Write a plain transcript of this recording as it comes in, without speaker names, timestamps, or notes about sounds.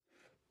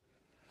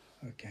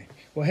Okay.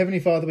 Well, Heavenly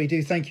Father, we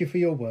do thank you for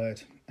your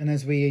word. And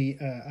as we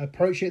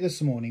approach it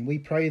this morning, we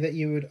pray that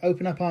you would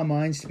open up our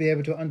minds to be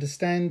able to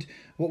understand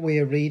what we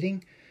are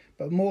reading.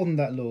 But more than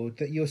that, Lord,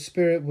 that your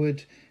Spirit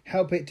would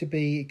help it to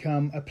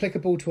become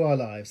applicable to our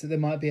lives, that there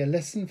might be a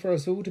lesson for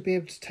us all to be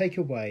able to take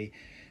away,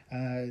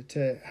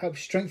 to help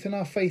strengthen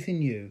our faith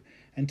in you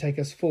and take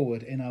us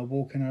forward in our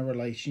walk and our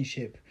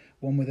relationship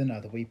one with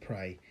another, we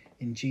pray.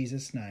 In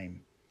Jesus'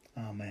 name,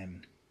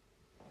 amen.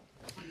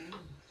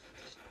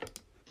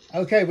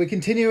 Okay, we're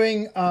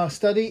continuing our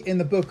study in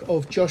the book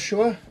of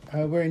Joshua.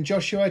 We're in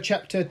Joshua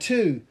chapter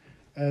 2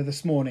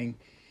 this morning,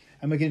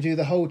 and we're going to do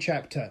the whole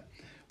chapter.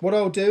 What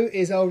I'll do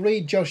is I'll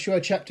read Joshua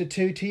chapter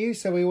 2 to you,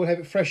 so we all have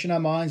it fresh in our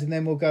minds, and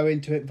then we'll go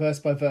into it verse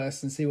by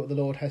verse and see what the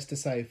Lord has to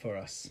say for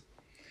us.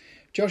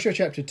 Joshua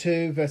chapter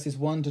 2, verses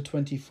 1 to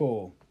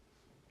 24.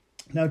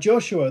 Now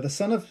Joshua, the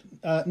son of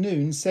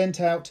Nun,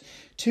 sent out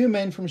 2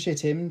 men from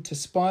Shittim to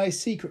spy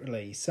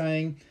secretly,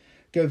 saying,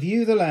 "Go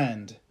view the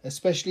land,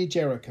 especially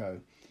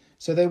Jericho."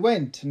 So they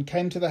went and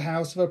came to the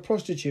house of a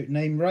prostitute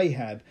named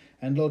Rahab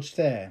and lodged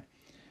there.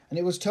 And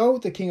it was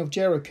told the king of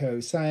Jericho,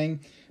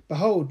 saying,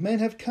 "Behold, men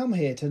have come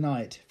here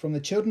tonight from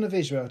the children of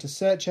Israel to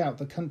search out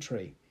the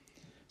country."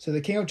 So the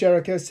king of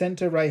Jericho sent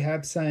to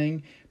Rahab,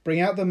 saying, "Bring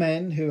out the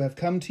men who have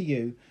come to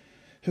you,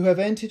 who have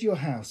entered your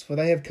house, for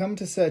they have come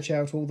to search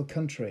out all the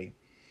country."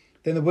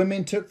 Then the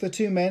women took the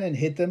 2 men and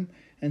hid them.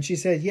 And she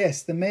said,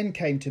 "Yes, the men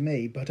came to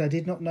me, but I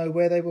did not know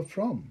where they were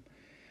from.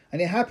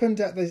 And it happened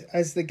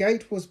as the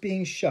gate was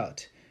being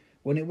shut,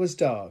 when it was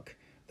dark,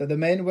 that the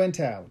men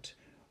went out.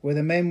 Where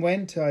the men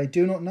went, I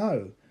do not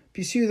know.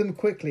 Pursue them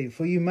quickly,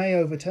 for you may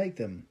overtake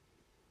them."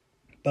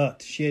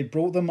 But she had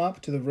brought them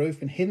up to the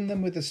roof and hidden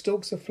them with the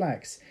stalks of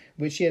flax,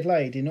 which she had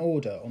laid in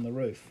order on the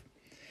roof.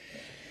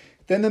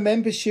 Then the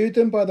men pursued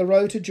them by the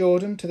road to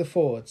Jordan to the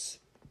fords.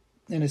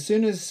 And as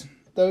soon as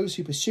those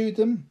who pursued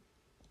them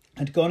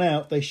had gone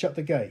out, they shut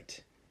the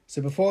gate.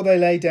 So before they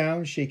lay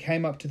down, she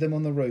came up to them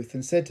on the roof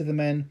and said to the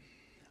men,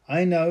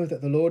 "I know that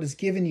the Lord has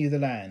given you the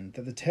land,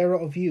 that the terror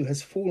of you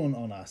has fallen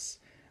on us,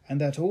 and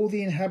that all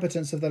the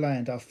inhabitants of the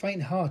land are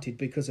faint-hearted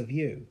because of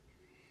you.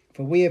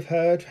 For we have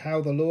heard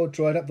how the Lord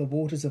dried up the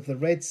waters of the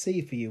Red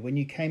Sea for you when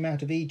you came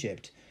out of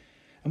Egypt,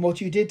 and what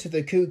you did to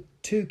the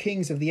 2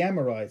 kings of the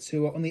Amorites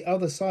who were on the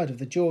other side of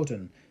the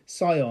Jordan,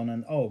 Sihon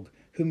and Og,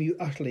 whom you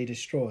utterly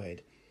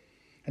destroyed.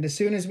 And as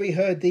soon as we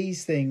heard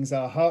these things,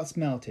 our hearts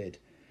melted.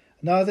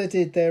 Neither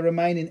did there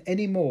remain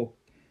any more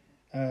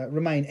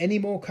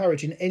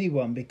courage in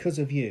anyone because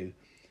of you.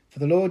 For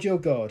the Lord your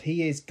God,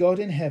 he is God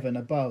in heaven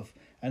above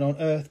and on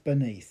earth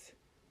beneath.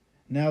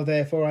 Now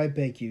therefore I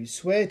beg you,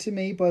 swear to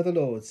me by the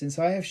Lord, since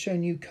I have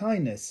shown you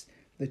kindness,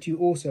 that you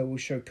also will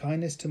show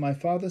kindness to my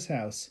father's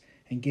house,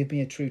 and give me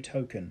a true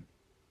token.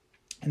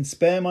 And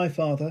spare my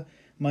father,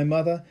 my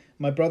mother,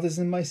 my brothers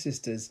and my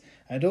sisters,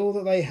 and all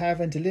that they have,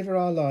 and deliver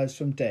our lives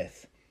from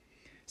death."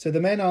 So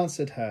the men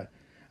answered her,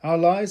 "Our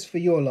lives for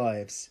your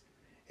lives,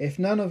 if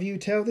none of you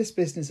tell this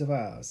business of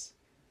ours.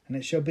 And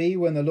it shall be,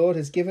 when the Lord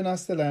has given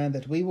us the land,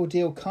 that we will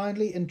deal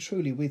kindly and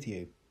truly with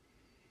you."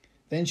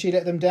 Then she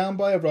let them down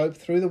by a rope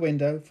through the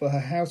window, for her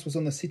house was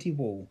on the city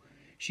wall.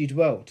 She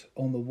dwelt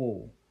on the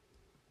wall.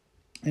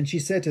 And she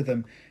said to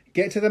them,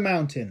 "Get to the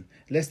mountain,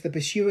 lest the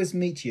pursuers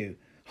meet you.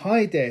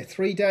 Hide there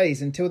 3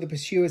 days until the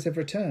pursuers have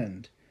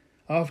returned.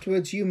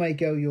 Afterwards you may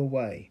go your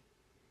way."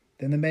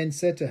 Then the men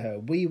said to her,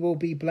 "We will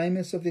be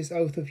blameless of this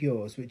oath of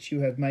yours, which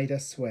you have made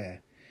us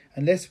swear.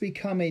 Unless we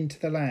come into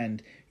the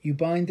land, you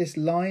bind this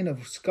line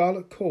of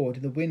scarlet cord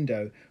in the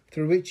window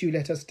through which you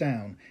let us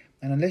down.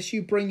 And unless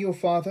you bring your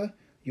father,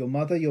 your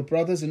mother, your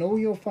brothers, and all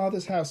your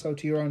father's household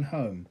to your own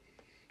home.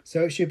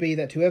 So it shall be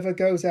that whoever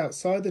goes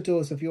outside the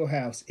doors of your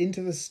house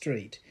into the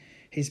street,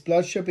 his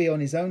blood shall be on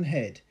his own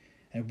head,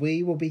 and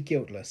we will be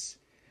guiltless.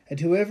 And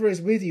whoever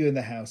is with you in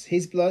the house,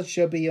 his blood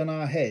shall be on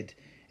our head,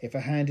 if a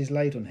hand is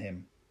laid on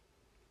him.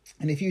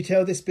 And if you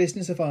tell this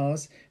business of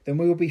ours, then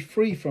we will be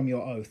free from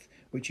your oath,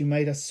 which you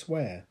made us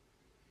swear."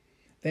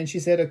 Then she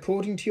said,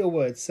 "According to your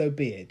words, so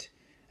be it."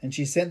 And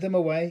she sent them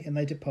away, and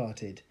they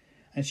departed.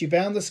 And she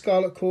bound the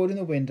scarlet cord in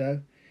the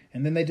window,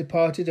 and then they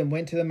departed and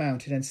went to the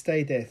mountain and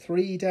stayed there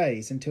 3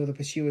 days until the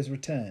pursuers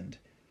returned.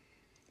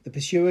 The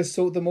pursuers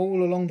sought them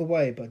all along the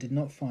way, but did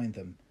not find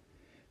them.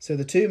 So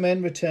the 2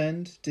 men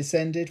returned,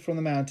 descended from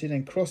the mountain,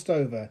 and crossed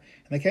over,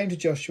 and they came to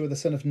Joshua the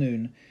son of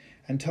Nun,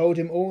 and told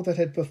him all that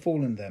had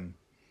befallen them.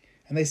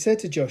 And they said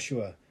to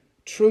Joshua,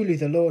 "Truly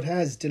the Lord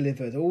has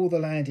delivered all the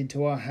land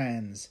into our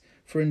hands,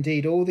 for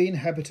indeed all the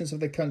inhabitants of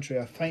the country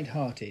are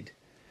faint-hearted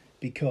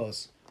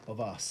because of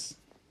us."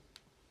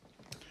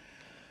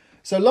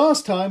 So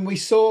last time we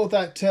saw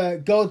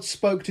that God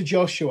spoke to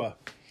Joshua,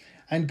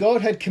 and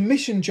God had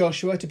commissioned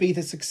Joshua to be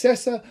the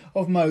successor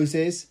of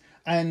Moses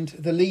and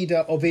the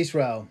leader of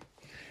Israel.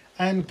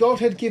 And God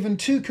had given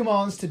 2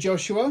 commands to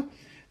Joshua.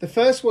 The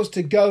first was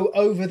to go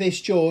over this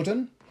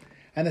Jordan,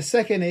 and the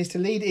second is to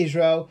lead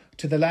Israel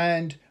to the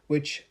land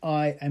which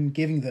I am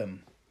giving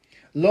them.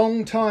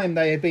 Long time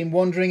they had been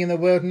wandering in the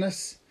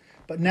wilderness,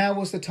 but now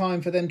was the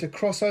time for them to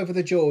cross over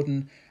the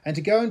Jordan and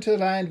to go into the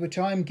land which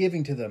I am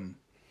giving to them.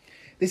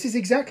 This is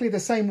exactly the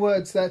same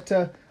words that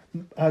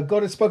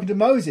God had spoken to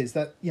Moses,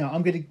 that,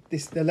 I'm going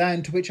to the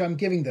land to which I'm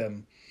giving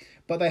them.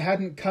 But they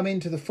hadn't come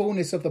into the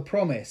fullness of the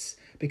promise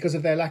because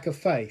of their lack of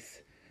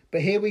faith.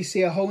 But here we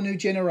see a whole new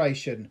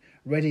generation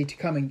ready to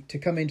come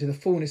into the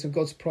fullness of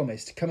God's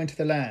promise, to come into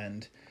the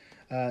land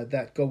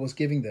that God was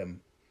giving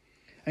them.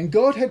 And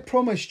God had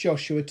promised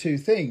Joshua two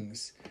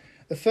things.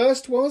 The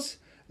first was,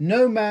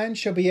 no man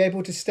shall be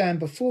able to stand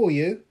before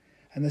you.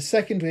 And the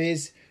second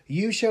is,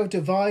 you shall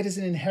divide as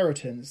an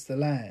inheritance the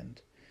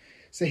land.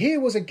 So here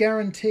was a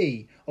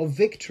guarantee of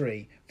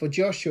victory for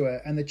Joshua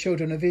and the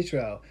children of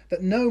Israel,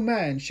 that no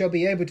man shall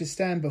be able to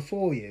stand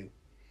before you.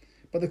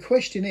 But the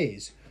question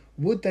is,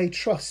 would they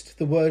trust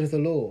the word of the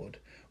Lord?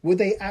 Would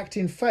they act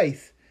in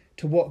faith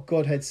to what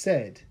God had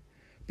said?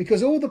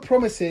 Because all the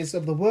promises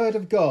of the word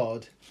of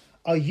God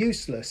are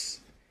useless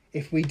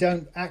if we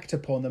don't act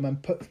upon them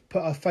and put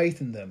our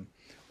faith in them.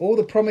 All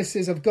the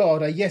promises of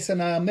God are yes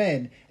and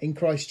amen in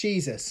Christ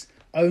Jesus,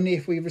 only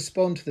if we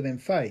respond to them in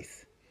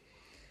faith.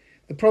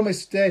 The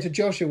promise there to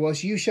Joshua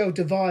was, you shall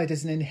divide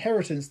as an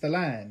inheritance the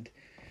land.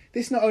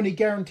 This not only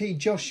guaranteed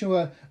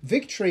Joshua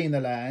victory in the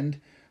land,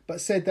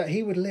 but said that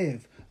he would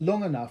live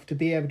long enough to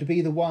be able to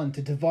be the one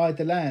to divide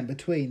the land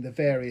between the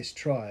various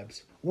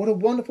tribes. What a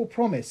wonderful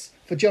promise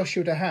for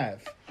Joshua to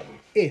have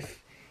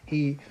if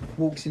he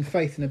walks in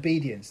faith and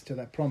obedience to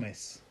that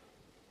promise.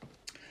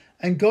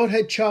 And God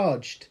had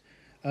charged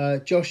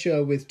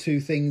Joshua with two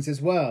things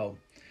as well.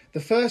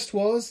 The first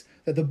was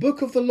that the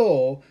book of the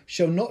law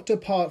shall not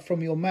depart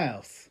from your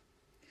mouth.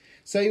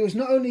 So he was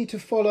not only to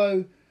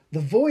follow the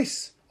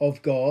voice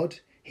of God,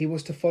 he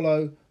was to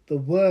follow the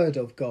word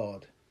of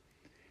God.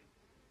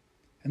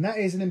 And that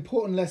is an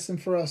important lesson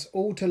for us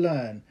all to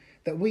learn,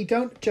 that we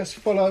don't just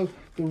follow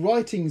the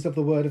writings of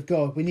the word of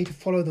God, we need to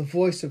follow the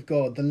voice of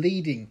God, the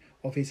leading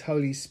of his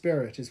Holy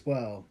Spirit as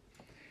well.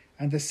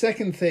 And the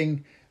second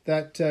thing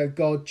that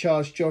God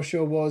charged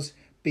Joshua was,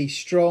 be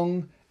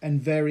strong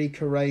and very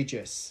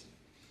courageous.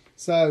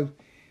 So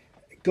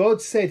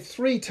God said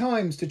 3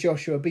 times to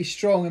Joshua, be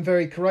strong and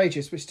very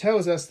courageous, which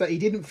tells us that he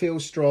didn't feel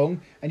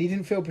strong and he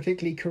didn't feel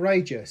particularly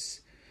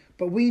courageous.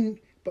 But we,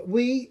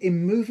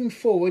 in moving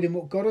forward in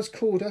what God has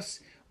called us,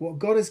 what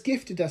God has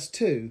gifted us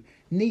to,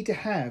 need to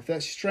have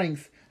that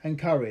strength and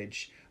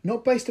courage,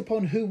 not based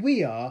upon who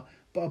we are,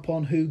 but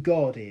upon who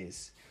God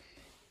is.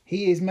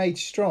 He is made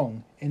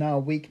strong in our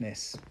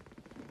weakness.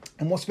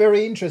 And what's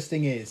very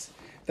interesting is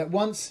that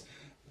once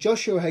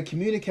Joshua had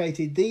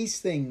communicated these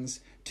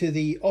things to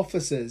the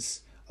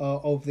officers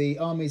of the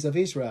armies of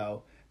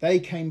Israel, they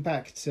came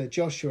back to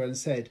Joshua and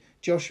said,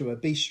 Joshua,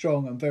 be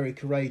strong and very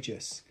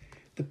courageous.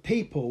 The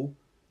people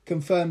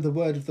confirmed the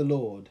word of the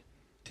Lord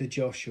to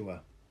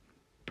Joshua.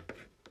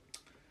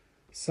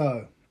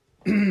 So,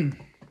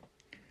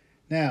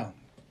 now,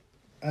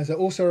 as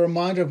also a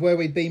reminder of where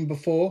we'd been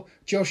before,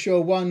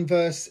 Joshua 1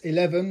 verse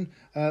 11,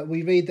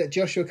 we read that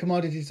Joshua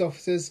commanded his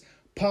officers,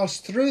 pass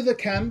through the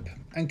camp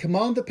and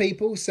command the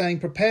people, saying,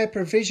 prepare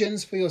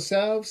provisions for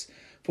yourselves,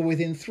 for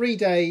within 3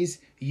 days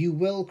you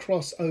will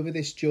cross over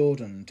this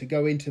Jordan to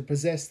go in to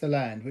possess the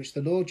land which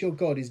the Lord your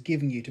God is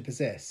giving you to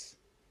possess.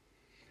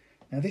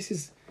 Now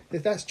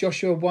that's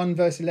Joshua 1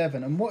 verse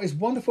 11. And what is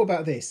wonderful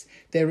about this,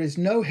 there is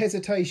no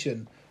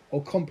hesitation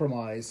or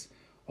compromise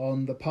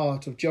on the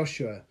part of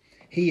Joshua.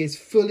 He is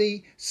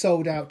fully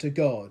sold out to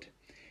God.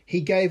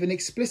 He gave an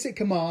explicit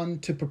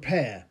command to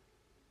prepare.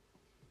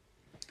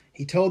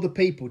 He told the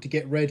people to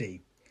get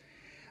ready.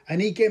 And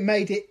he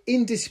made it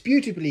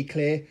indisputably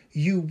clear,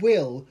 you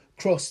will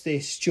cross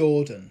this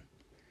Jordan.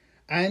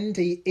 And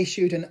he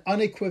issued an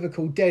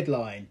unequivocal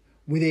deadline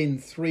within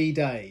 3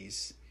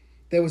 days.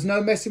 There was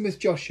no messing with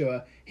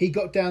Joshua. He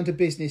got down to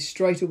business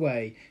straight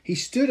away. He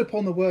stood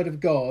upon the word of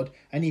God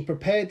and he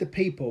prepared the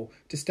people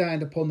to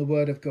stand upon the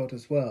word of God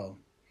as well.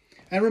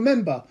 And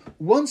remember,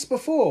 once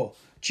before,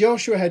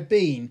 Joshua had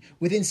been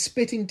within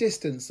spitting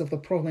distance of the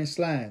promised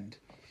land.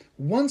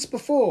 Once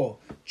before,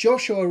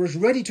 Joshua was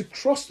ready to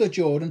cross the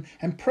Jordan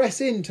and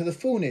press into the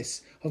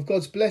fullness of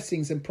God's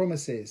blessings and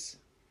promises.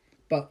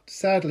 But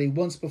sadly,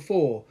 once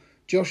before,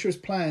 Joshua's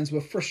plans were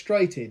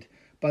frustrated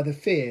by the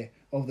fear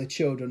of the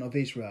children of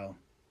Israel.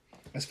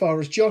 As far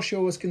as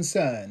Joshua was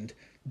concerned,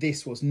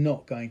 this was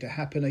not going to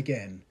happen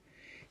again.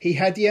 He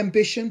had the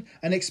ambition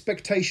and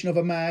expectation of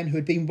a man who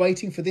had been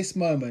waiting for this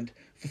moment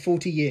for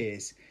 40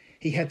 years.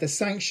 He had the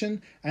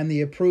sanction and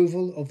the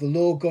approval of the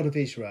Lord God of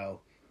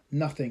Israel.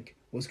 Nothing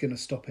was going to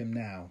stop him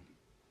now.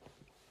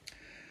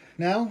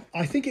 Now,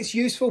 I think it's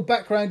useful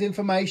background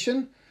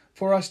information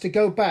for us to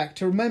go back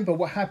to remember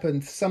what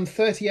happened some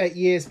 38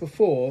 years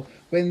before,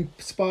 when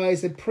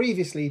spies had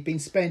previously been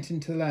spent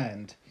into the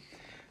land.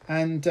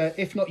 And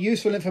if not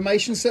useful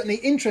information, certainly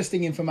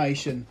interesting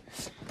information.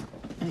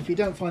 And if you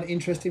don't find it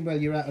interesting, well,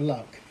 you're out of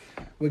luck.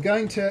 We're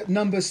going to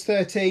Numbers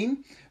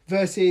 13,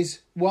 verses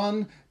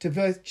 1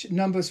 to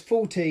Numbers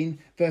 14,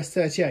 verse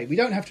 38. We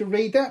don't have to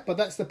read that, but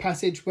that's the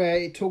passage where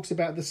it talks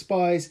about the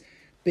spies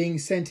being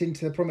sent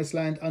into the promised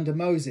land under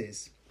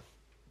Moses.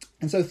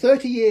 And so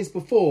 30 years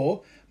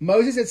before,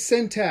 Moses had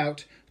sent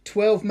out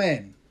 12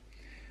 men.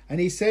 And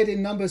he said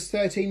in Numbers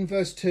 13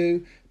 verse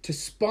 2, to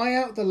spy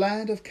out the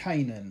land of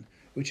Canaan,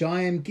 which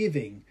I am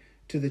giving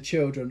to the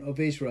children of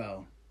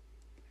Israel.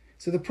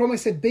 So the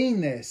promise had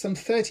been there some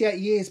 38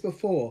 years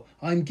before.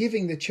 I'm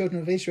giving the children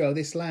of Israel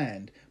this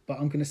land, but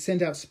I'm going to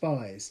send out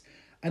spies.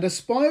 And a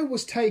spy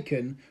was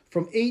taken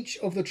from each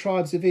of the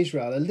tribes of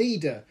Israel, a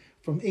leader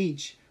from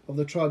each of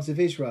the tribes of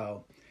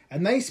Israel.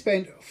 And they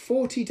spent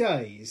 40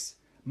 days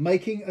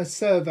making a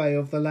survey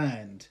of the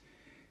land,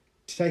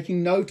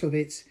 taking note of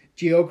its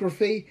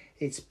geography,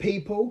 its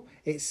people,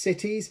 its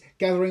cities,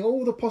 gathering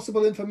all the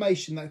possible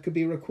information that could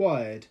be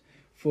required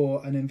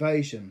for an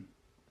invasion.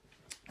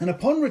 And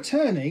upon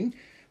returning,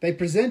 they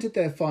presented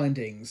their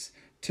findings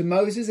to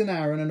Moses and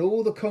Aaron and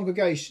all the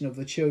congregation of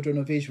the children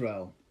of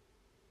Israel.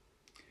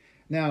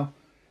 Now,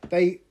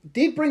 they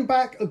did bring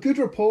back a good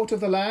report of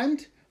the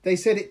land. They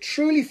said it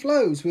truly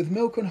flows with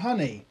milk and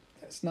honey.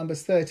 That's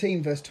Numbers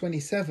 13, verse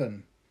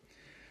 27.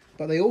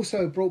 But they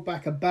also brought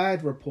back a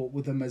bad report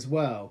with them as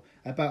well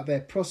about their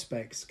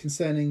prospects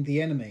concerning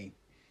the enemy.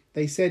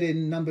 They said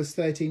in Numbers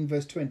 13,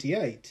 verse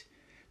 28,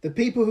 the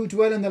people who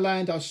dwell in the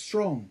land are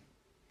strong.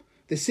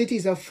 The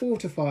cities are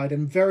fortified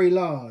and very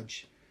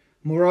large.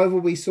 Moreover,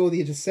 we saw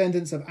the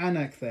descendants of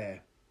Anak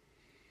there.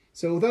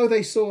 So although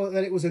they saw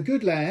that it was a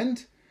good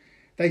land,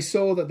 they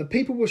saw that the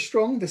people were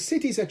strong. The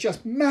cities are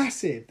just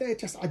massive.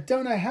 I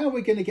don't know how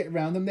we're going to get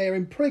around them. They're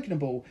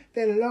impregnable.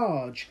 They're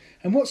large.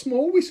 And what's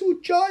more, we saw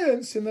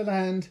giants in the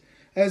land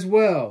as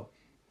well.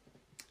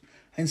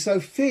 And so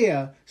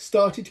fear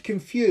started to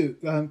consume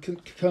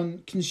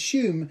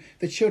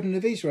the children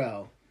of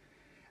Israel.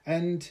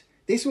 And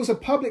this was a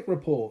public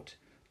report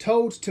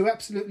told to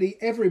absolutely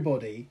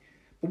everybody.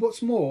 But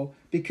what's more,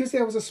 because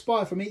there was a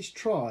spy from each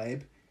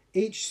tribe,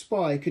 each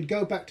spy could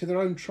go back to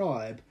their own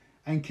tribe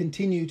and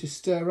continue to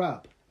stir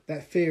up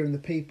that fear in the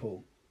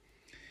people.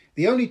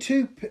 The only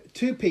two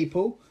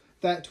people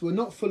that were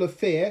not full of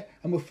fear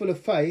and were full of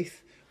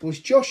faith was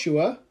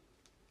Joshua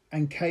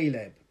and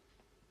Caleb.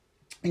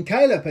 And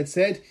Caleb had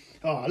said,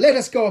 let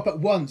us go up at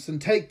once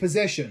and take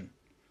possession.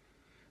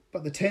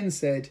 But the 10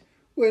 said,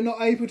 we're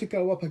not able to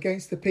go up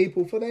against the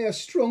people, for they are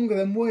stronger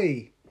than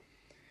we.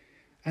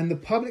 And the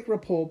public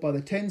report by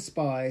the 10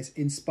 spies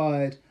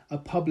inspired a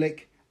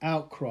public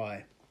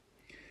outcry.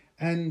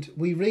 And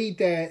we read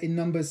there in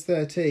Numbers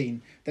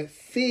 13 that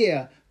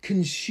fear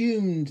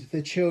consumed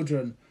the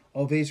children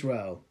of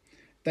Israel.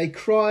 They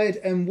cried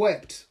and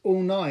wept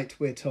all night,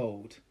 we're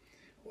told.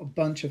 A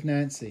bunch of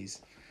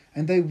Nancy's.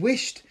 And they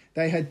wished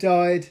they had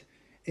died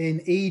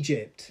in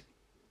Egypt.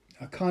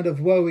 A kind of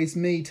woe is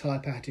me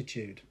type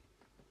attitude.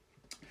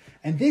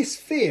 And this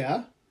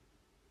fear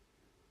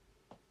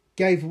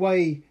gave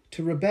way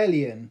to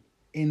rebellion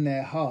in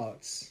their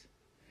hearts.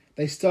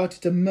 They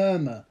started to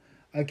murmur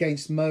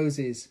against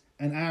Moses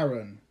and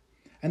Aaron,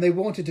 and they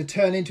wanted to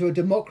turn into a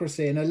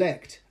democracy and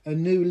elect a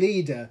new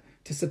leader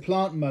to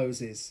supplant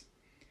Moses,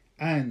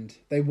 and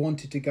they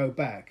wanted to go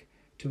back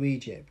to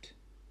Egypt.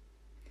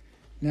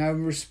 Now,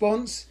 in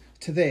response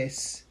to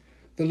this,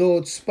 the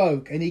Lord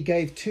spoke, and he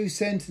gave 2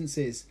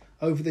 sentences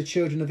over the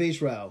children of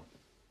Israel.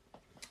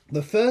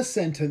 The first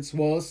sentence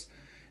was,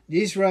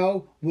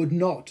 Israel would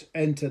not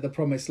enter the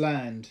promised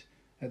land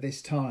at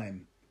this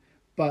time,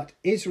 but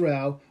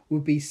Israel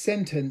would be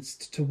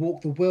sentenced to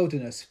walk the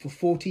wilderness for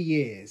 40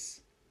 years.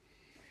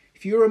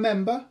 If you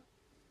remember,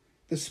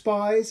 the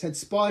spies had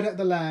spied out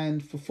the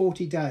land for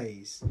 40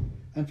 days,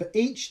 and for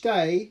each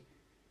day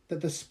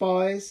that the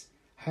spies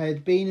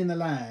had been in the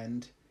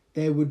land,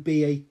 there would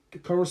be a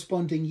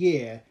corresponding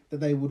year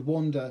that they would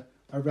wander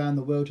around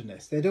the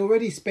wilderness. They'd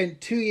already spent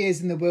 2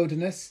 years in the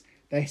wilderness.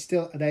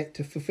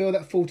 To fulfill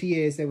that 40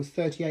 years, there was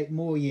 38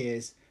 more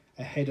years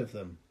ahead of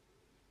them.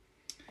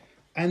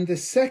 And the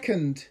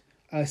second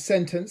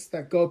sentence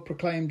that God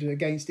proclaimed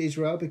against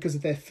Israel because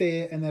of their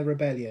fear and their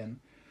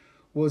rebellion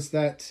was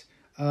that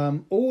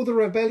all the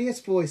rebellious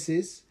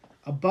voices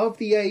above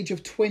the age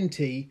of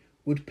 20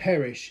 would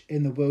perish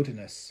in the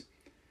wilderness.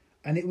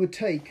 And it would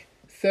take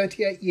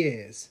 38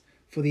 years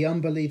for the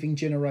unbelieving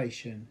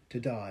generation to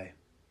die.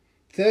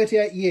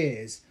 38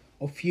 years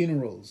of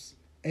funerals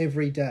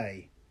every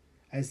day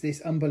as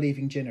this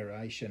unbelieving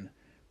generation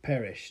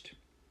perished.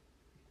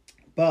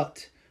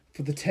 But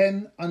for the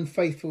 10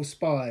 unfaithful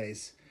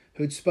spies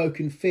who had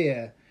spoken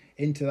fear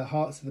into the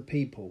hearts of the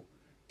people,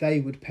 they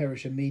would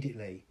perish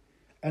immediately.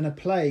 And a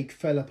plague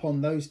fell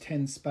upon those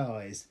 10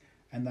 spies,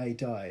 and they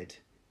died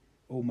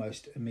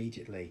almost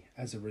immediately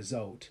as a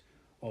result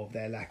of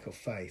their lack of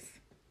faith.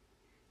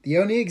 The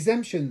only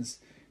exemptions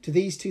to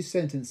these 2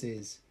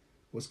 sentences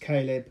was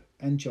Caleb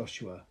and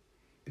Joshua,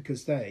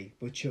 because they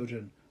were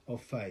children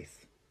of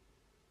faith.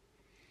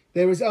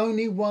 There is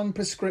only one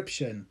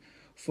prescription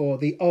for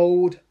the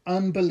old,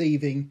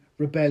 unbelieving,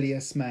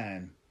 rebellious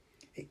man.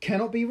 It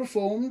cannot be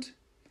reformed.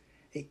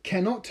 It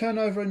cannot turn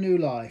over a new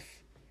life.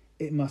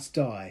 It must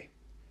die.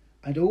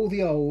 And all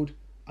the old,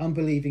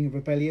 unbelieving,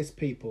 rebellious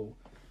people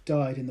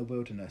died in the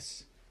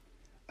wilderness.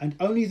 And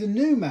only the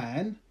new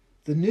man,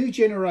 the new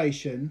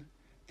generation,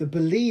 the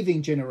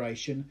believing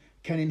generation,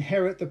 can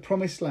inherit the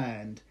promised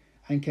land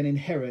and can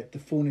inherit the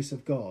fullness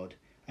of God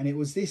And it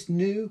was this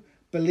new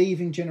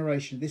believing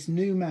generation, this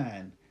new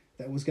man,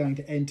 that was going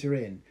to enter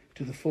in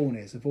to the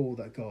fullness of all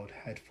that God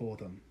had for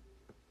them.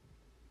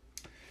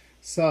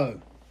 So,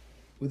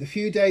 with a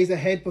few days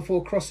ahead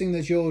before crossing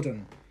the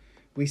Jordan,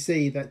 we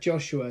see that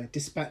Joshua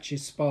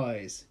dispatches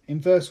spies. In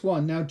verse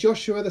 1, now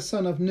Joshua the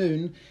son of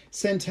Nun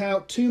sent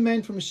out 2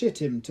 men from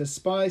Shittim to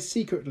spy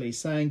secretly,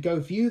 saying, go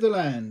view the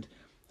land,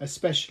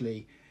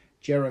 especially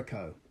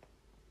Jericho.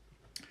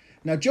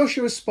 Now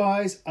Joshua's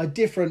spies are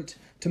different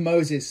to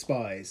Moses'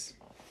 spies.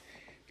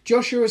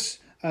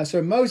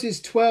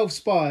 Moses' 12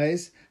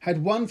 spies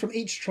had one from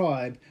each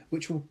tribe,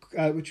 which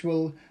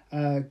will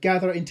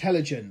gather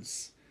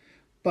intelligence.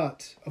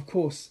 But, of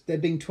course, there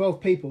being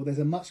 12 people, there's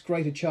a much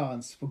greater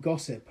chance for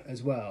gossip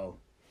as well.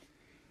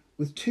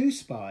 With 2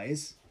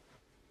 spies,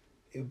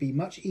 it would be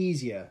much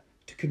easier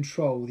to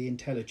control the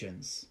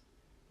intelligence.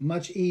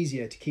 Much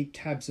easier to keep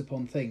tabs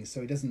upon things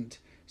so it doesn't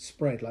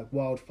spread like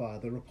wildfire,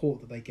 the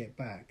report that they get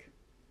back.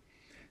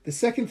 The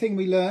second thing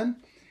we learn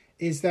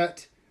is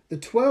that the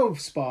 12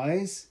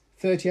 spies,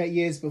 38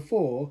 years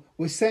before,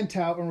 were sent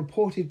out and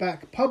reported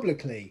back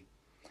publicly.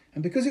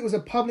 And because it was a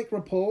public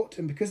report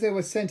and because they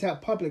were sent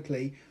out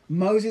publicly,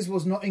 Moses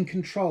was not in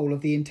control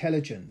of the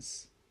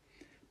intelligence.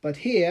 But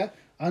here,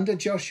 under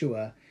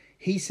Joshua,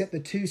 he sent the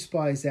 2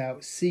 spies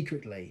out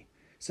secretly.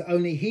 So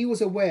only he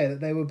was aware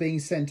that they were being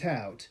sent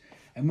out.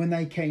 And when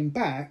they came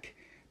back,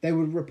 they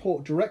would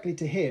report directly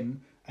to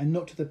him and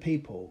not to the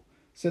people.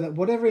 So that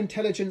whatever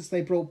intelligence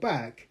they brought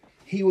back,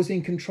 he was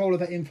in control of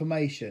that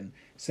information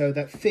so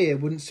that fear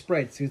wouldn't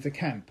spread through the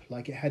camp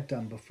like it had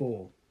done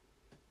before.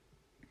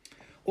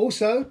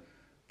 Also,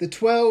 the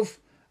 12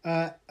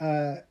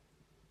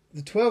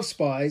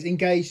 spies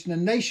engaged in a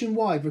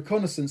nationwide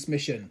reconnaissance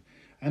mission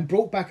and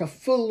brought back a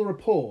full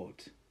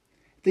report.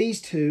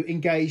 These 2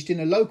 engaged in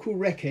a local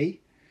recce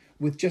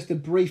with just a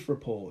brief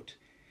report.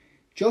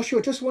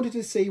 Joshua just wanted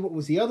to see what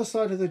was the other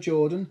side of the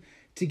Jordan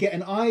to get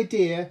an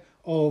idea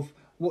of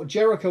what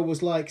Jericho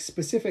was like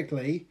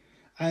specifically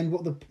and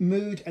what the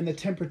mood and the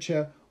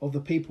temperature of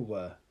the people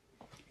were.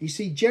 You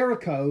see,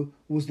 Jericho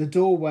was the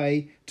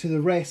doorway to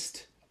the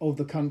rest of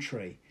the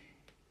country.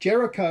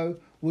 Jericho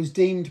was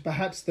deemed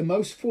perhaps the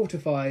most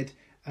fortified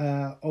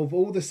of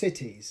all the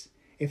cities.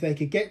 If they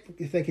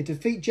could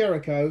defeat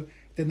Jericho,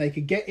 then they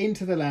could get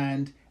into the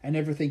land, and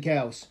everything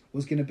else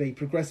was going to be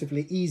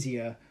progressively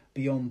easier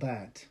beyond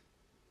that.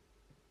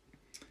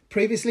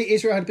 Previously,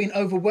 Israel had been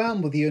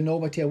overwhelmed with the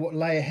enormity of what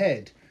lay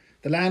ahead.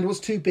 The land was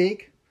too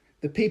big,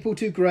 the people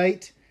too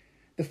great,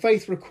 the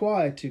faith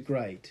required too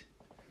great.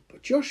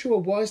 But Joshua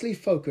wisely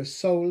focused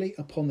solely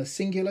upon the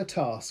singular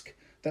task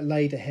that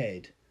laid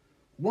ahead.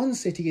 1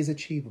 city is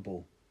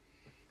achievable,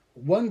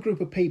 1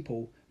 group of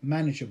people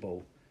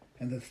manageable,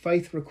 and the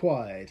faith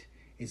required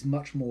is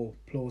much more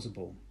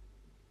plausible.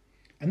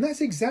 And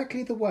that's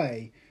exactly the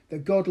way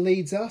that God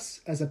leads us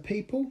as a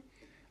people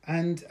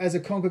and as a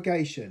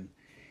congregation.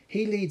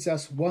 He leads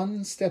us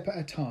 1 step at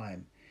a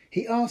time.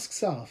 He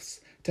asks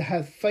us to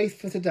have faith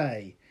for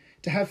today,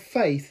 to have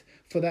faith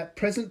for that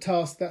present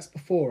task that's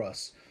before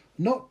us,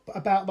 not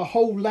about the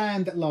whole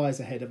land that lies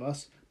ahead of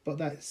us, but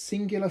that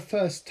singular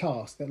first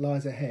task that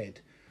lies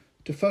ahead,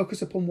 to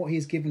focus upon what he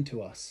has given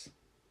to us.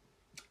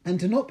 And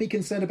to not be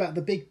concerned about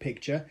the big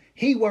picture.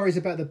 He worries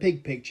about the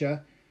big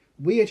picture.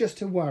 We are just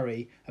to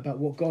worry about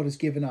what God has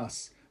given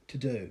us to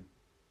do.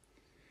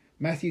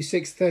 Matthew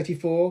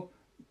 6:34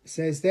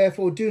 says,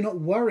 therefore do not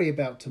worry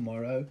about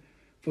tomorrow,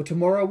 for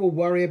tomorrow will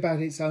worry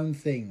about its own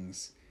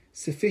things.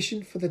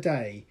 Sufficient for the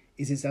day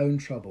is its own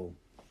trouble.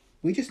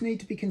 We just need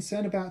to be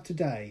concerned about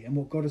today and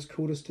what God has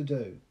called us to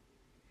do.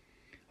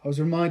 I was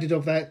reminded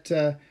of that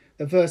the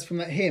verse from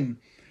that hymn.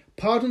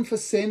 Pardon for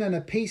sin and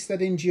a peace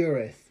that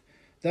endureth,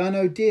 thine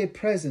O dear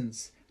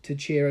presence to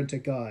cheer and to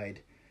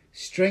guide,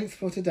 strength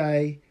for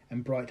today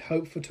and bright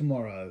hope for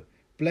tomorrow,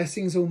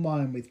 blessings all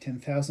mine with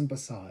 10,000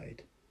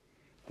 beside.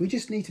 We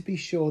just need to be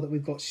sure that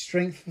we've got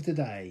strength for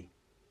today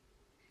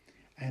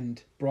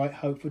and bright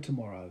hope for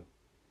tomorrow.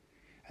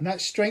 And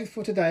that strength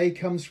for today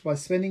comes by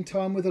spending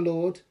time with the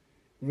Lord,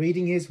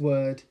 reading his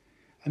word,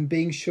 and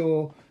being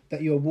sure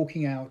that you're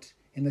walking out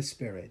in the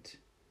Spirit.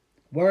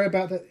 Worry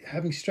about that,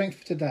 having strength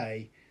for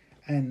today,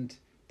 and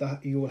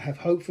that you will have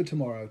hope for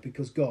tomorrow,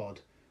 because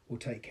God will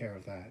take care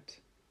of that.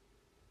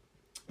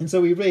 And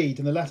so we read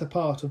in the latter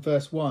part of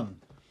verse 1.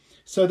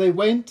 So they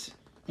went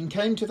and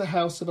came to the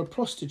house of a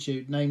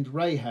prostitute named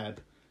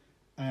Rahab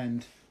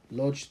and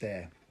lodged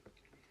there.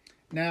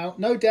 Now,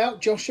 no doubt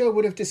Joshua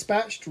would have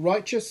dispatched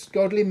righteous,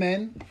 godly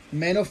men,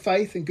 men of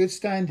faith and good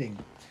standing.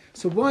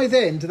 So why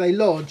then do they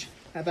lodge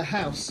at the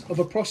house of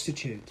a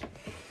prostitute?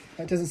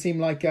 That doesn't seem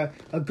like a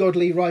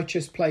godly,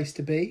 righteous place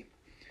to be.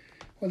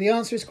 Well, the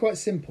answer is quite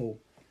simple.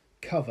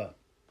 Cover.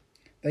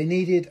 They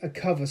needed a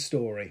cover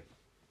story.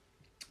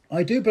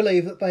 I do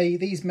believe that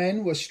these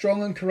men were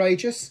strong and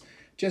courageous,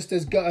 just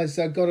as God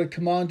had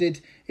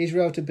commanded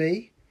Israel to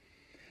be.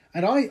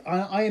 And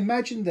I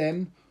imagine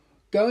them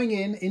going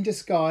in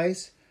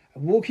disguise,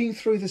 walking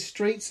through the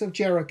streets of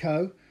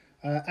Jericho,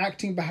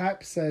 acting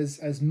perhaps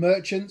as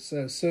merchants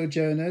or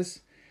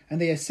sojourners,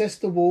 and they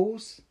assessed the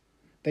walls,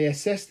 They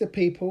assessed the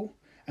people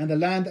and the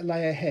land that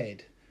lay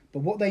ahead, but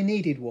what they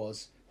needed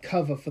was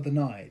cover for the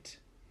night.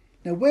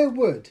 Now, where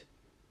would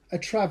a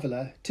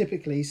traveller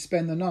typically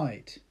spend the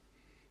night?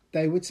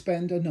 They would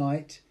spend a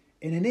night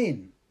in an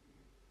inn.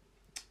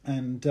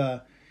 And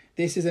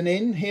this is an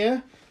inn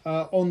here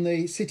on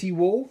the city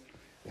wall,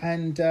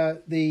 and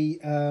the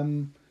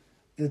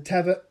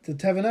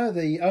taverner,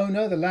 the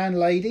owner, the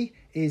landlady,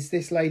 is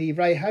this lady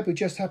Rahab, who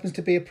just happens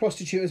to be a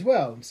prostitute as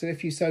well. So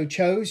if you so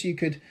chose, you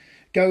could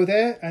go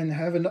there and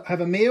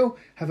have a meal,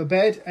 have a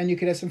bed, and you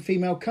could have some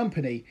female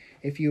company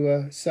if you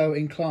were so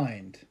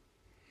inclined.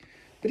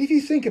 But if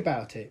you think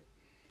about it,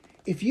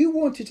 if you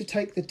wanted to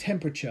take the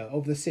temperature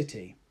of the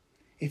city,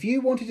 if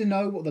you wanted to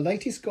know what the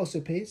latest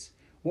gossip is,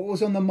 what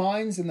was on the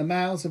minds and the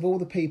mouths of all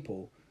the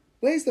people,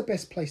 where's the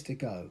best place to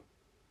go?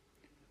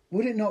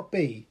 Would it not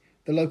be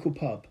the local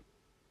pub?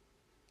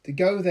 To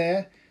go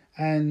there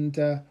and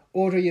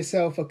order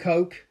yourself a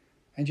Coke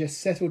and just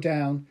settle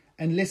down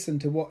and listen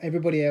to what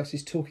everybody else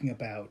is talking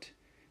about.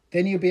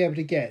 Then you'll be able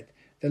to get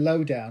the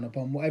lowdown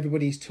upon what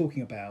everybody is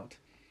talking about.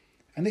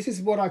 And this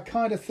is what I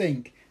kind of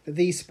think that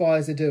these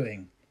spies are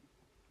doing.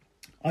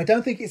 I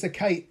don't think it's a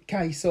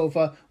case of,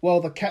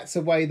 while the cat's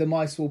away, the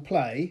mice will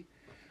play.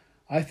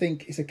 I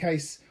think it's a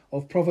case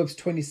of Proverbs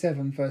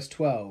 27, verse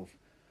 12.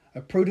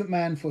 A prudent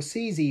man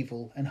foresees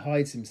evil and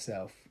hides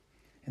himself.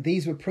 And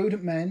these were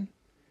prudent men.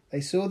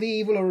 They saw the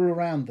evil all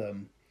around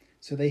them,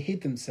 so they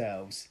hid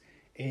themselves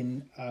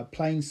in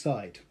plain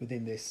sight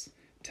within this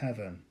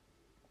tavern.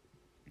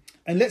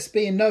 And let's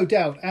be in no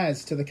doubt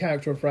as to the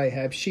character of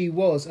Rahab. She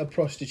was a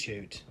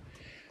prostitute.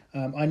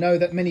 I know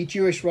that many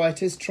Jewish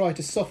writers try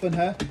to soften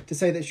her to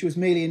say that she was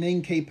merely an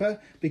innkeeper,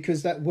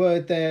 because that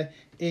word there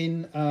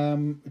in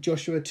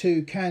Joshua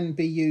 2 can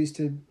be used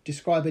to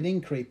describe an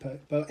innkeeper.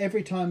 But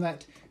every time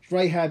that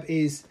Rahab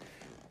is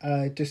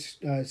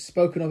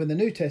spoken of in the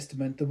New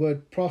Testament, the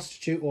word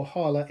prostitute or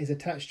harlot is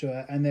attached to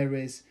her, and that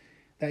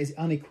is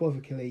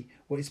unequivocally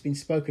what it's been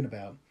spoken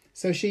about.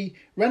 So she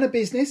ran a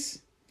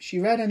business, she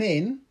ran an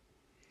inn,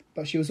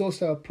 but she was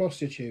also a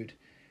prostitute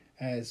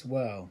as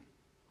well.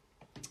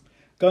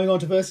 Going on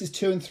to verses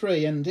 2 and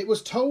 3, and it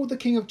was told the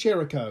king of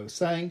Jericho,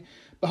 saying,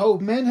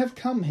 Behold, men have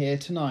come here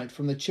tonight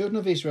from the children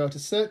of Israel to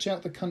search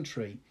out the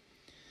country.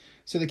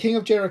 So the king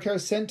of Jericho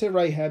sent to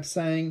Rahab,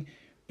 saying,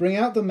 Bring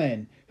out the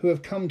men who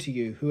have come to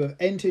you, who have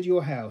entered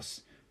your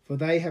house, for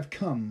they have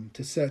come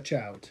to search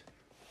out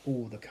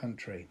all the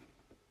country.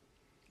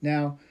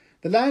 Now,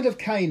 the land of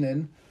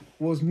Canaan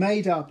was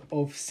made up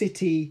of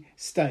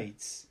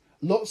city-states,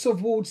 lots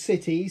of walled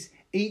cities,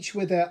 each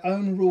with their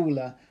own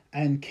ruler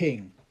and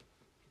king.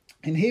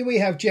 And here we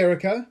have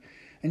Jericho,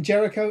 and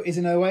Jericho is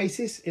an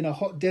oasis in a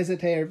hot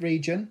desert area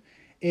region.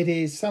 It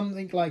is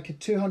something like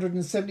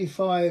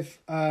 275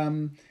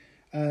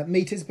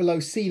 metres below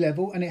sea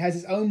level, and it has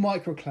its own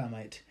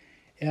microclimate.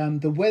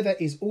 The weather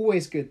is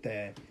always good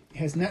there. It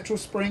has natural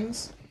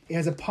springs, it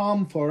has a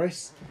palm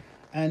forest,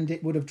 and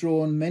it would have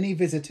drawn many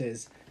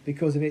visitors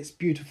because of its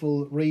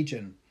beautiful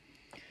region.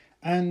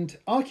 And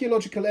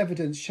archaeological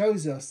evidence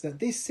shows us that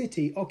this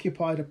city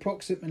occupied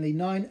approximately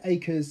 9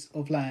 acres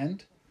of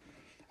land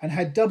and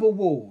had double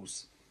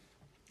walls.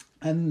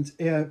 And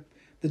the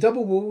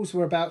double walls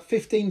were about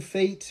 15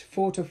 feet,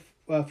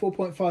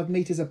 4.5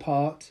 metres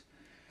apart,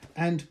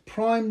 and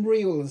prime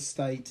real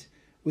estate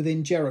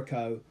within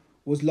Jericho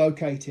was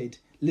located,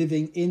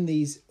 living in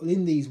these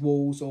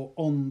walls or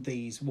on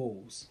these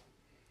walls.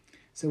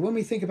 So when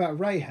we think about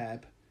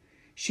Rahab,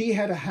 she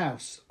had a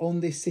house on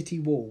this city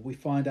wall, we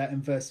find out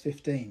in verse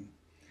 15.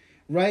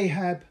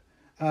 Rahab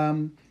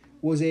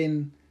was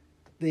in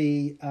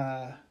the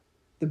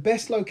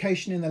best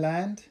location in the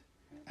land,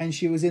 and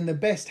she was in the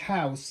best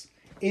house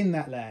in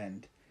that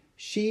land.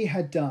 She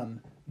had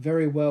done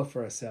very well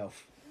for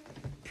herself.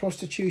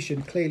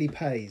 Prostitution clearly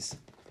pays.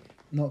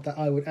 Not that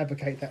I would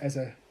advocate that as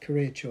a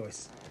career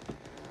choice.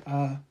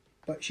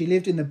 But she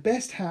lived in the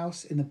best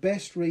house in the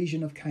best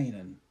region of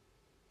Canaan.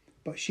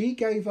 But she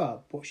gave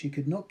up what she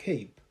could not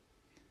keep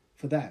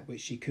for that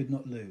which she could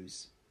not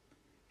lose.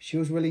 She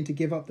was willing to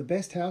give up the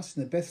best house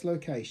in the best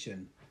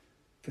location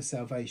for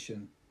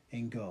salvation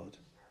in God.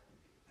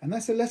 And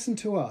that's a lesson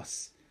to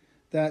us,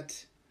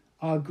 that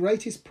our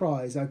greatest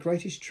prize, our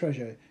greatest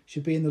treasure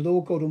should be in the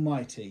Lord God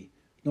Almighty,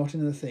 not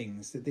in the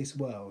things that this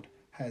world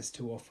has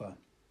to offer.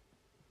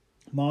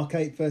 Mark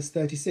 8 verse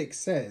 36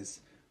 says,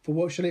 For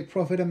what shall it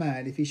profit a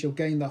man if he shall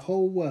gain the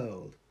whole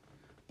world,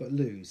 but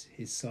lose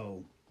his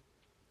soul?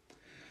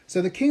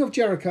 So the king of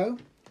Jericho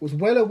was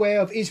well aware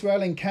of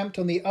Israel encamped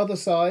on the other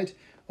side,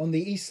 on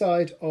the east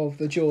side of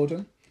the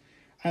Jordan,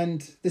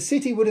 and the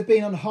city would have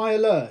been on high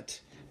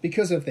alert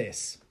because of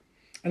this.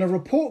 And a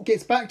report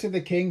gets back to the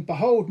king,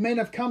 Behold, men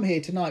have come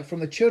here tonight from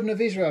the children of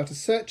Israel to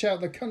search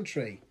out the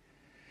country.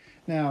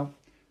 Now,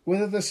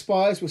 whether the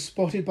spies were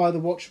spotted by the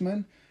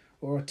watchman,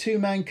 or a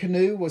 2-man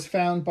canoe was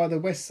found by the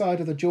west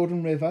side of the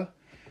Jordan River,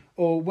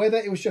 or whether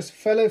it was just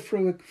fellow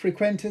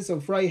frequenters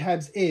of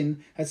Rahab's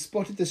inn had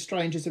spotted the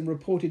strangers and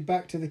reported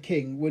back to the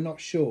king, we're not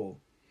sure.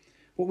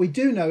 What we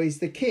do know is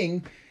the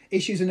king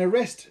issues an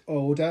arrest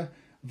order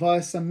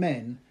via some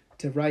men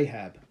to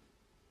Rahab.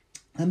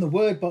 And the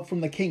word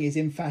from the king is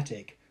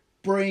emphatic.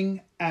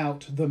 Bring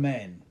out the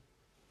men.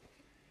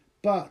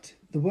 But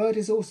the word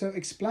is also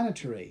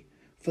explanatory,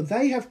 for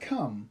they have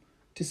come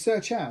to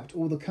search out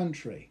all the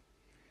country.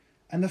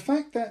 And the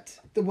fact that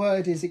the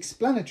word is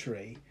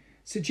explanatory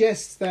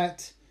suggests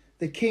that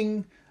the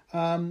king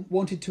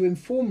wanted to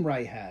inform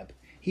Rahab.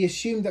 He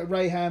assumed that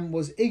Rahab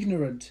was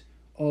ignorant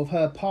of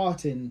her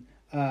part in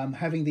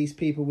having these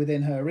people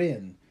within her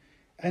inn.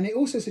 And it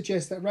also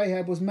suggests that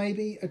Rahab was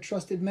maybe a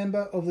trusted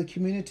member of the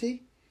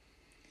community.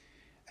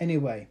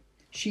 Anyway,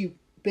 she,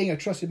 being a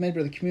trusted member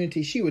of the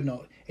community, she would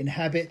not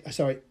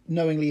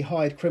knowingly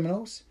hide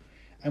criminals.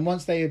 And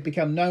once they had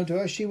become known to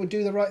her, she would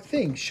do the right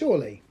thing,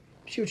 surely.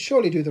 She would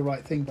surely do the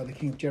right thing by the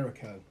king of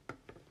Jericho.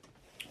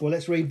 Well,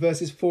 let's read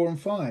verses 4 and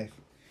 5.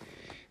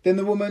 Then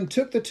the woman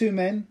took the 2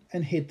 men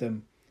and hid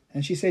them.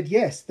 And she said,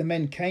 yes, the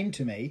men came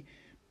to me,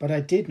 but I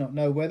did not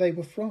know where they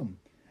were from.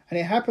 And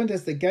it happened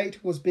as the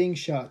gate was being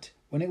shut,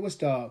 when it was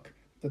dark,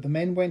 that the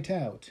men went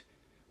out.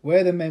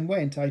 Where the men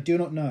went, I do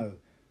not know.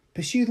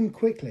 Pursue them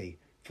quickly,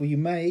 for you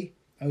may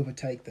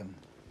overtake them.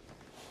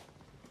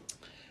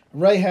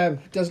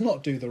 Rahab does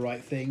not do the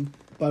right thing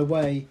by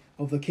way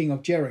of the king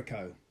of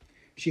Jericho.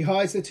 She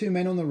hides the 2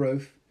 men on the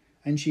roof,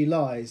 and she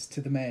lies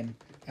to the men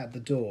at the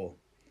door.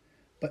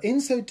 But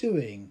in so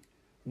doing,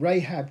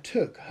 Rahab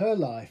took her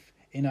life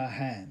in her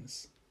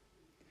hands.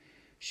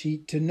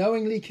 To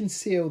knowingly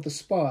conceal the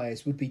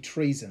spies would be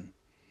treason,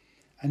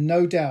 and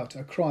no doubt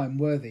a crime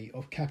worthy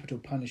of capital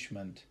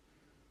punishment.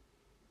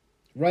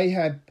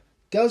 Rahab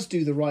does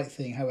do the right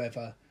thing,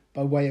 however,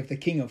 by way of the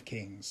King of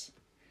Kings.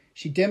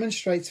 She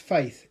demonstrates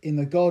faith in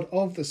the God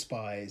of the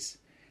spies,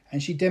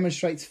 and she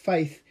demonstrates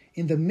faith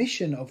in the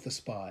mission of the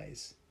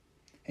spies.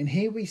 And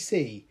here we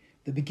see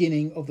the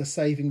beginning of the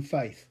saving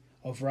faith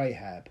of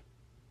Rahab.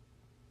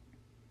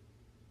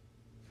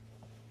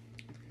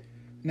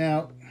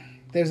 Now,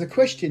 there's a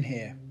question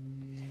here.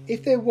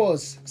 If there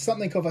was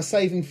something of a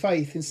saving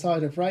faith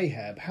inside of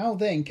Rahab, how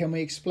then can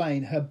we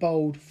explain her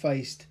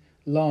bold-faced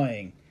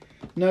lying?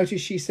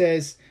 Notice she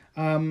says,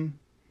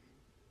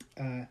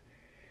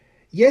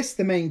 yes,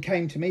 the men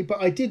came to me,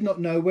 but I did not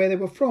know where they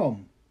were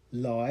from.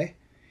 Lie.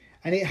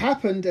 And it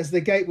happened as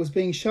the gate was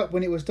being shut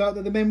when it was dark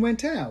that the men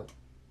went out.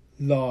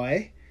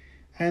 Lie.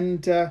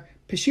 And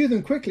pursue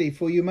them quickly,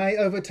 for you may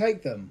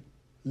overtake them.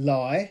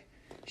 Lie.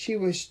 She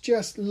was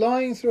just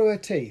lying through her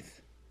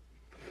teeth.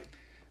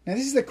 Now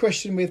this is a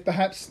question with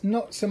perhaps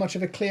not so much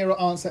of a clearer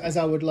answer as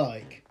I would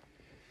like.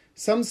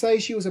 Some say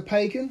she was a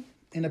pagan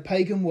in a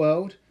pagan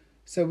world,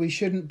 so we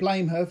shouldn't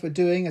blame her for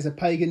doing as a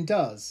pagan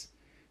does.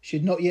 She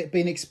had not yet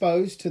been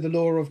exposed to the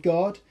law of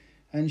God,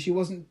 and she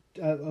wasn't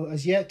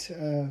as yet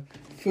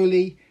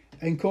fully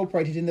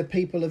incorporated in the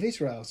people of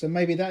Israel. So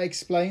maybe that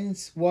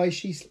explains why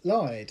she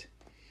lied.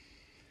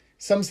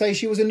 Some say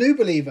she was a new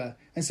believer,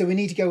 and so we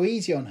need to go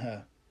easy on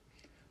her.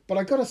 But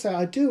I've got to say,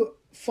 I do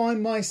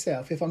find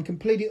myself, if I'm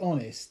completely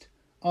honest,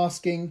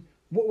 asking,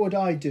 what would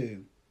I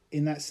do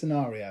in that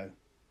scenario?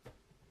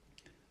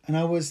 And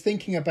I was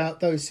thinking about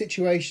those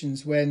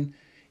situations when,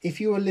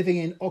 if you were living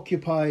in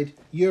occupied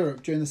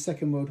Europe during the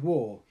Second World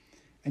War,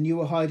 and you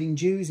were hiding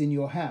Jews in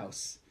your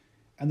house,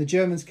 and the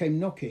Germans came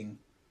knocking,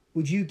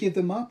 would you give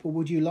them up, or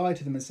would you lie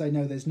to them and say,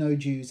 no, there's no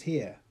Jews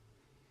here?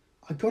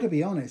 I've got to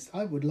be honest,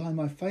 I would lie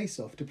my face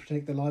off to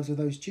protect the lives of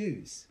those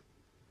Jews.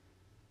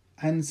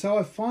 And so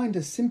I find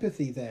a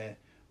sympathy there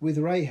with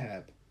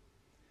Rahab.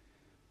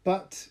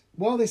 But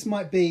while this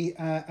might be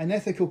an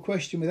ethical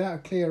question without a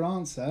clear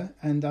answer,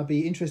 and I'll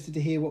be interested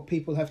to hear what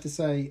people have to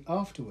say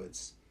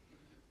afterwards,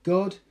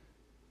 God,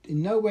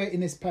 in nowhere in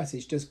this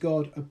passage does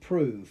God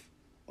approve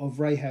of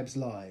Rahab's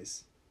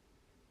lies.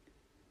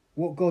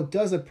 What God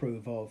does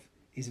approve of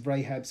is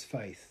Rahab's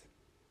faith.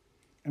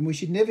 And we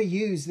should never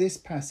use this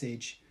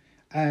passage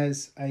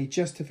as a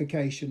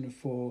justification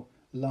for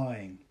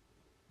lying.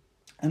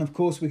 And of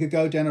course we could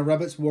go down a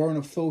rabbit's warren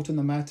of thought on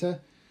the matter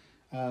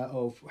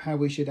of how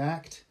we should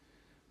act,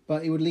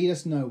 but it would lead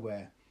us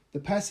nowhere. The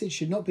passage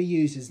should not be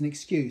used as an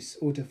excuse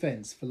or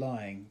defence for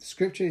lying. The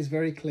scripture is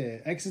very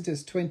clear.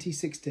 Exodus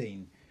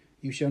 20:16,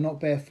 you shall not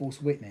bear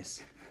false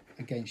witness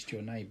against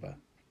your neighbour.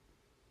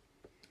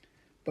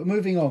 But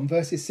moving on,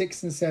 verses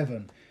 6 and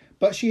 7.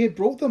 But she had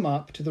brought them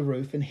up to the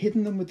roof and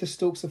hidden them with the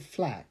stalks of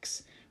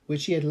flax,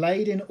 which she had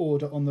laid in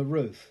order on the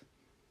roof.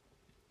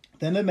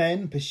 Then the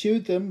men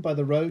pursued them by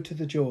the road to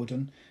the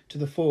Jordan, to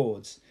the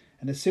fords,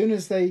 and as soon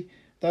as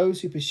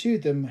those who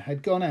pursued them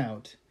had gone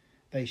out,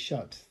 they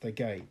shut the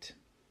gate.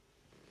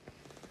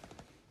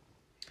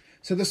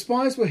 So the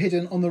spies were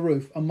hidden on the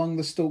roof among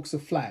the stalks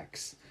of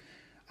flax.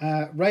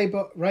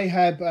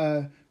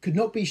 Rahab could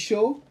not be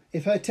sure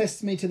if her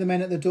testimony to the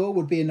men at the door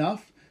would be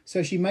enough,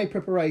 so she made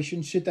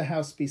preparation should the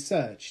house be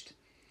searched.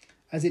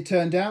 As it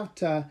turned out,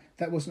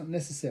 that was not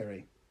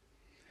necessary.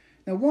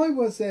 Now, why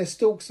was there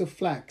stalks of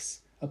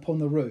flax upon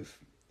the roof?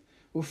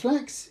 Well,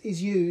 flax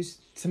is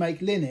used to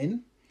make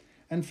linen,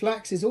 and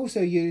flax is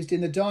also used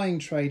in the dyeing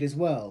trade as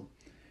well.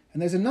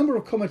 And there's a number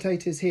of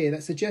commentators here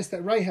that suggest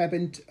that Rahab,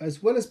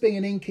 as well as being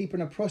an innkeeper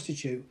and a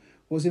prostitute,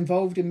 was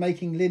involved in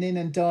making linen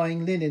and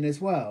dyeing linen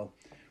as well,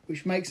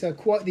 which makes her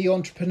quite the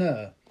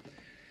entrepreneur.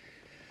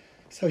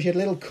 So she had a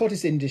little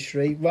cottage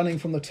industry running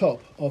from the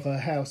top of her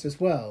house as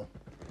well.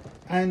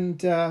 And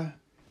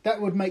that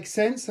would make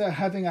sense,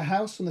 having a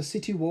house on the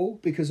city wall,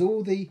 because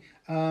all the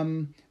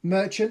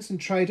merchants and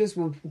traders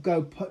would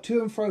go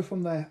to and fro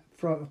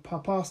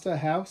past her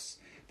house.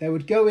 They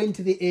would go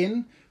into the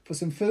inn for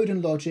some food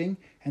and lodging,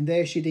 and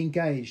there she'd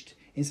engaged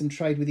in some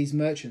trade with these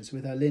merchants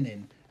with her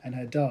linen and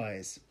her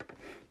dyes.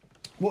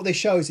 What this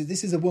shows is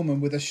this is a woman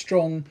with a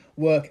strong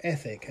work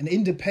ethic, an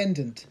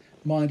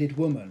independent-minded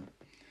woman.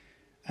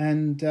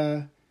 And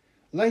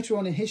later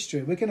on in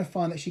history, we're going to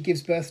find that she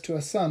gives birth to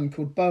a son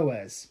called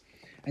Boaz.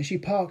 And she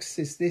parks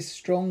this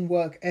strong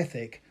work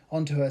ethic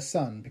onto her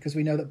son, because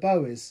we know that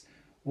Boaz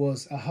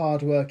was a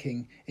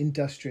hard-working,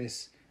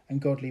 industrious and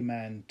godly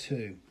man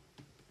too.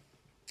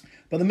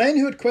 But the men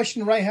who had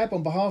questioned Rahab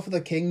on behalf of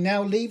the king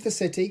now leave the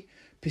city,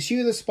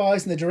 pursue the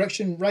spies in the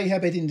direction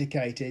Rahab had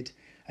indicated,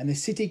 and the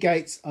city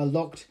gates are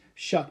locked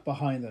shut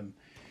behind them.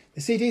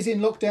 The city is in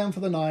lockdown for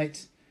the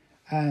night,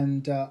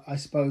 and I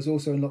suppose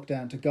also in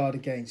lockdown to guard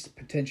against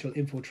potential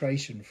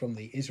infiltration from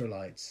the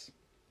Israelites.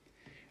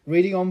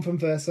 Reading on from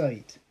verse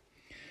 8.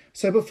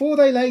 So before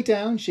they lay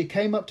down, she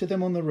came up to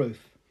them on the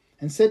roof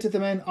and said to the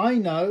men, I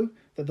know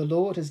that the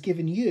Lord has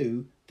given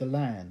you the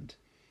land,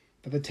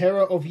 that the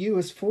terror of you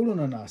has fallen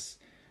on us,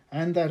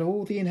 and that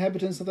all the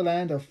inhabitants of the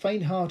land are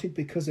faint-hearted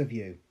because of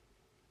you.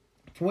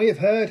 For we have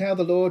heard how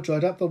the Lord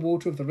dried up the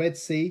water of the Red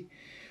Sea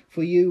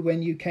for you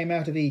when you came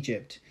out of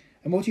Egypt,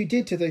 and what you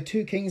did to the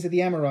 2 kings of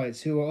the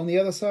Amorites who were on the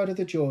other side of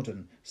the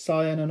Jordan,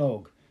 Sihon and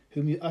Og,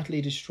 whom you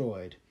utterly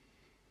destroyed.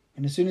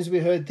 And as soon as we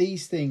heard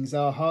these things,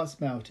 our hearts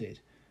melted,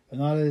 and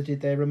neither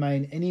did there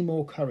remain any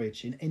more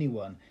courage in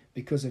anyone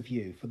because of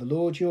you. For the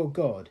Lord your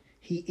God,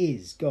 he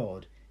is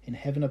God in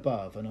heaven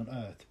above and on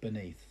earth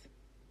beneath.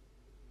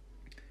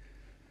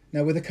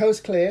 Now with the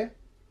coast clear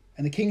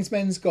and the king's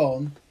men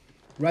gone,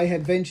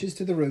 Rahab ventures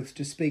to the roof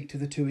to speak to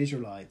the 2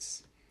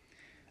 Israelites.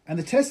 And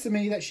the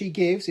testimony that she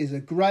gives is a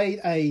grade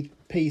A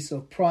piece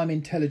of prime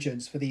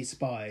intelligence for these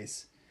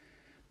spies.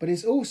 But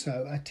it's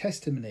also a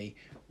testimony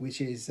which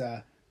is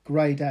a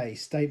grade A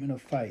statement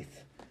of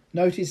faith.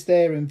 Notice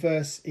there in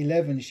verse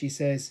 11 she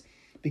says,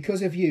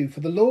 because of you, for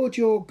the Lord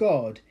your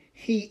God,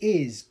 he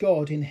is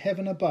God in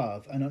heaven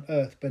above and on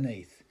earth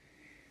beneath.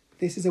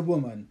 This is a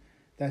woman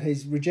that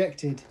has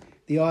rejected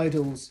the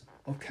idols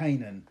of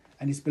Canaan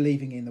and is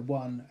believing in the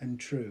one and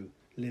true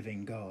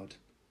living God.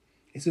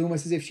 It's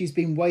almost as if she's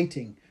been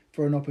waiting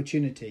for an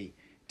opportunity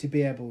to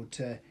be able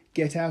to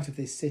get out of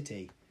this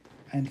city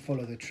and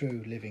follow the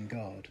true living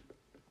God.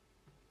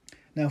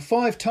 Now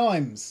 5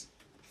 times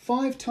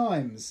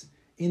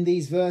in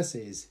these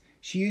verses,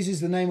 she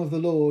uses the name of the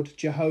Lord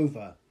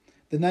Jehovah,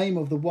 the name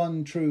of the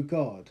one true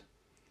God.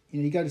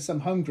 You go to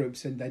some home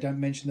groups and they don't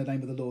mention the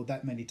name of the Lord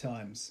that many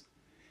times.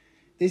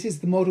 This is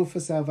the model for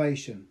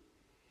salvation.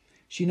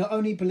 She not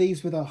only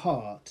believes with her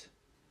heart,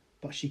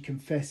 but she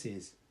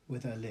confesses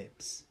with her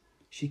lips.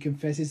 She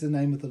confesses the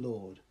name of the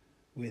Lord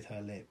with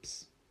her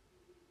lips.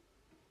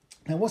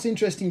 Now what's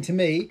interesting to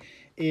me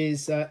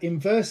is in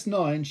verse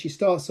 9 she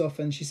starts off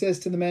and she says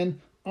to the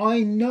men,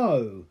 I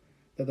know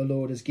that the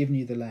Lord has given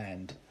you the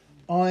land.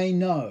 I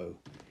know.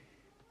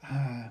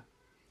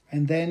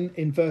 And then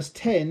in verse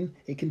 10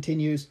 it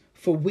continues,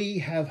 for we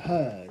have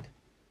heard.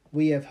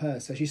 We have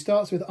heard. So she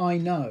starts with I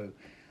know.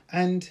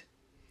 And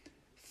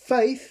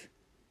faith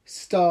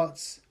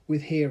starts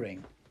with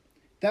hearing.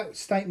 That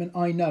statement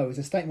I know is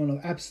a statement of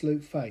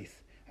absolute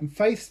faith. And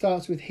faith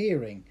starts with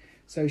hearing.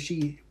 So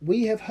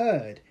we have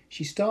heard.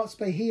 She starts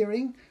by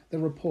hearing the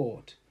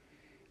report.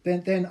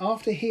 Then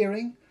after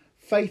hearing,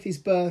 faith is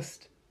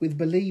birthed with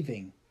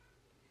believing.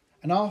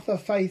 And after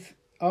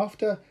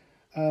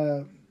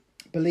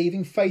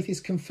believing, faith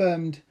is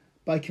confirmed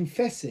by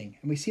confessing.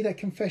 And we see that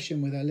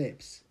confession with our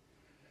lips.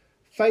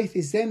 Faith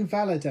is then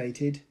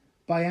validated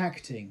by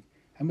acting.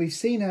 And we've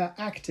seen her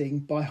acting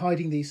by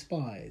hiding these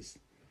spies.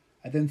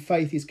 And then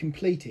faith is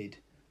completed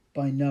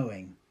by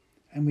knowing.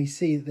 And we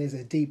see that there's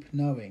a deep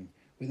knowing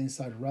within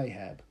inside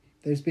Rahab.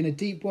 There's been a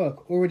deep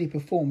work already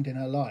performed in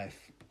her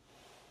life.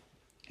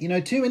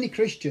 Too many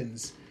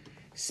Christians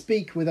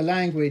speak with a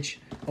language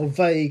of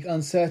vague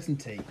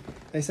uncertainty.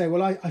 They say,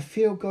 well, I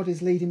feel God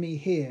is leading me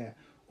here,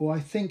 or I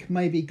think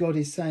maybe God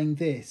is saying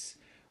this,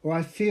 or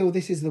I feel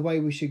this is the way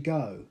we should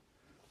go.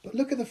 But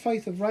look at the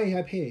faith of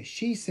Rahab here.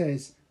 She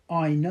says,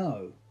 I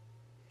know.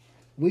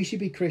 We should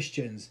be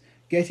Christians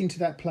getting to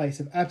that place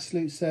of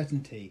absolute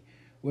certainty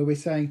where we're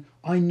saying,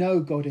 I know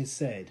God has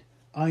said,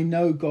 I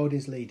know God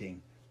is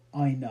leading,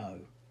 I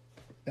know.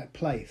 That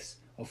place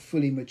of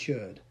fully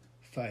matured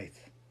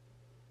faith.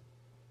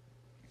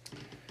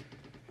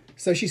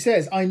 So she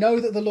says, I know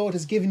that the Lord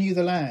has given you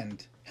the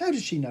land. How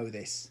does she know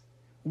this?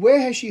 Where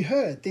has she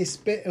heard this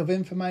bit of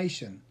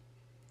information?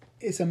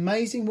 It's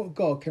amazing what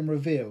God can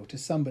reveal to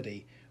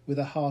somebody with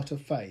a heart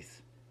of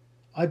faith.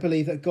 I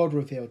believe that God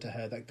revealed to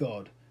her that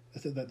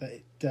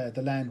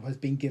the land has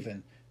been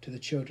given to the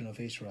children of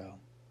Israel.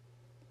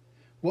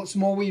 What's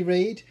more, we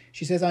read,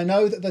 she says, I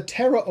know that the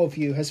terror of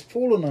you has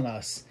fallen on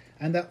us,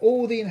 and that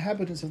all the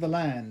inhabitants of the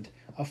land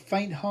are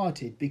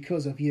faint-hearted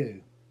because of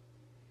you.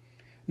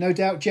 No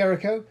doubt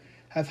Jericho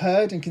have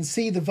heard and can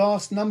see the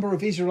vast number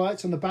of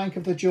Israelites on the bank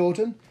of the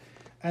Jordan.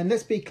 And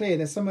let's be clear,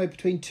 there's somewhere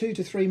between 2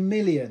 to 3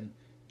 million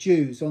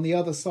Jews on the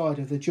other side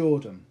of the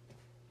Jordan.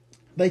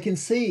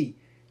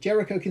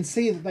 Jericho can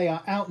see that they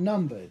are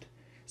outnumbered.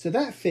 So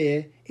that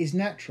fear is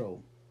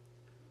natural.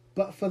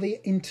 But for the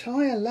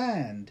entire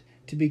land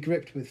to be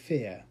gripped with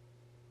fear,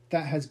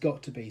 that has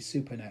got to be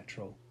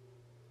supernatural.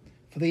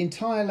 For the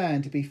entire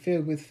land to be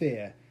filled with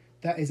fear,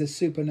 that is a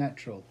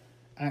supernatural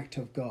act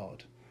of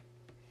God.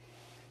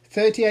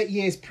 38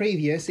 years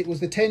previous, it was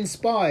the 10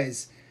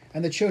 spies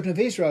and the children of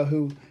Israel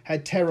who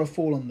had terror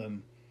fall on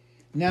them.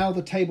 Now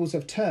the tables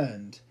have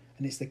turned,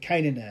 and it's the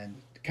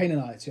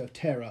Canaanites who have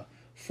terror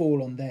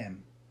fall on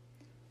them.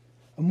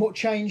 And what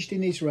changed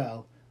in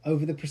Israel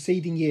over the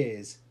preceding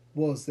years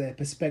was their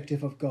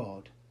perspective of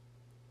God.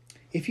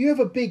 If you have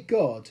a big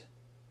God,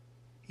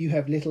 you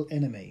have little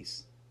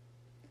enemies.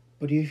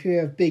 But if you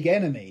have big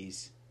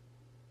enemies,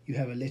 you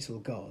have a little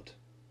God.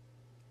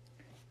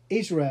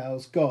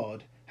 Israel's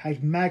God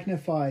had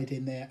magnified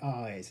in their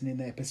eyes and in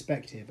their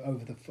perspective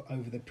over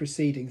the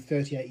preceding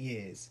 38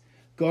 years.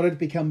 God had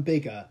become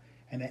bigger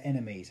and their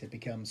enemies had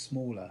become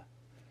smaller.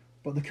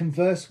 But the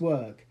converse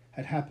work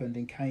had happened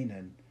in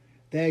Canaan.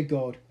 Their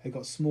God had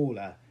got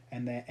smaller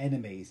and their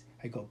enemies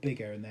had got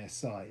bigger in their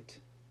sight.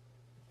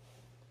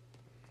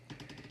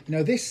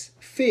 This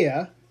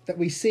fear that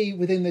we see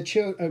within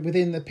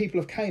the people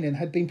of Canaan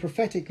had been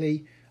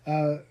prophetically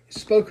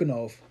spoken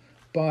of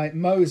by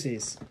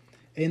Moses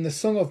in the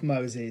Song of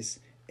Moses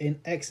in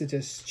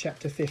Exodus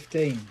chapter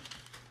 15.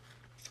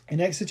 In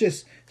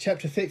Exodus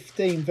chapter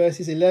 15,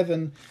 verses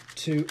 11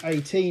 to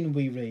 18,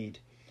 we read,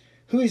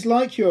 Who is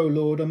like you, O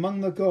Lord, among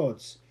the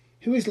gods?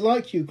 Who is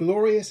like you,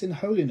 glorious in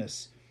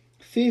holiness,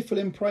 fearful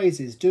in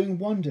praises, doing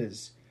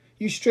wonders?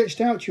 You stretched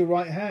out your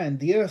right hand,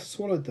 the earth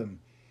swallowed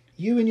them.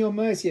 You in your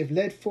mercy have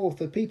led forth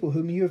the people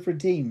whom you have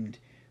redeemed.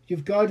 You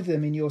have guided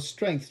them in your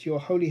strength to your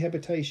holy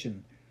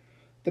habitation.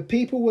 The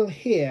people will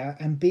hear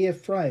and be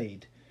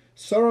afraid.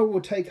 Sorrow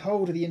will take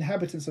hold of the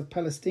inhabitants of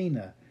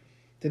Palestina.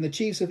 Then the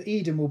chiefs of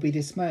Edom will be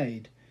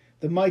dismayed.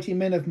 The mighty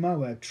men of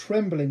Moab,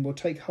 trembling, will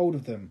take hold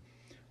of them.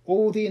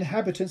 All the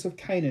inhabitants of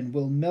Canaan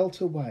will melt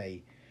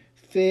away.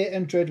 Fear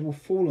and dread will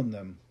fall on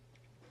them.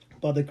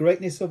 By the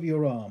greatness of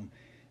your arm,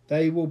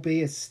 they will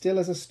be as still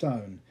as a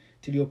stone,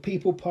 till your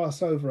people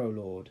pass over, O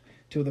Lord,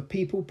 till the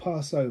people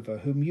pass over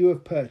whom you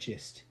have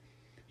purchased.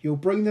 You'll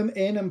bring them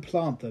in and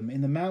plant them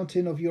in the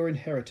mountain of your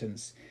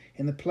inheritance,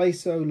 in the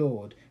place, O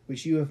Lord,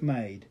 which you have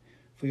made,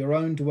 for your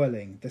own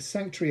dwelling, the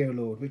sanctuary, O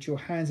Lord, which your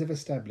hands have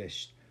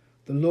established.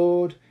 The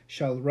Lord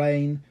shall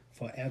reign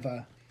for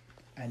ever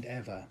and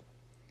ever.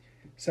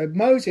 So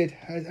Moses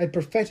had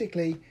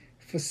prophetically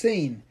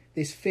foreseen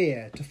this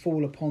fear to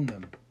fall upon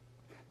them.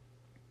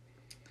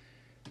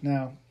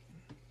 Now,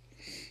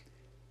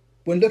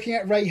 when looking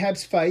at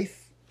Rahab's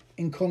faith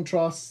in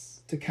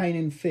contrast to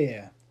Canaan's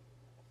fear,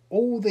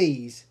 all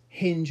these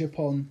hinge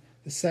upon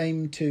the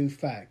same two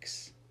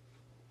facts.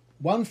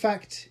 One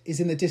fact is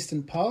in the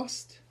distant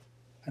past,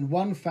 and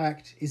one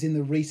fact is in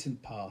the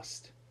recent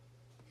past.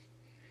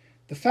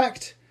 The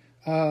fact,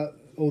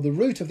 or the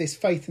root of this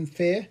faith and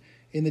fear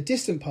in the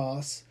distant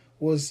past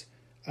was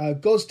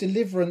God's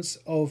deliverance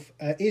of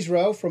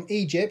Israel from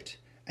Egypt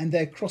and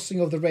their crossing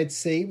of the Red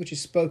Sea, which is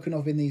spoken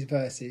of in these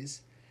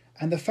verses.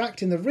 And the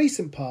fact in the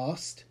recent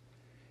past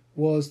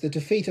was the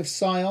defeat of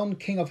Sihon,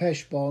 king of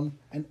Heshbon,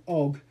 and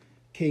Og,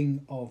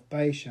 king of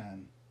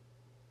Bashan.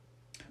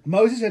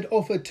 Moses had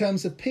offered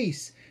terms of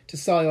peace to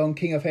Sihon,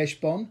 king of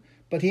Heshbon,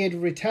 but he had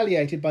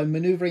retaliated by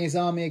manoeuvring his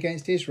army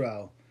against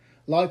Israel.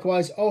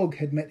 Likewise, Og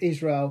had met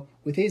Israel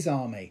with his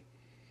army.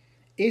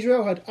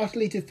 Israel had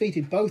utterly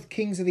defeated both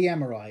kings of the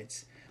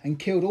Amorites and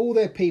killed all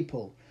their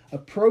people,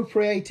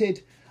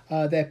 appropriated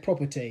their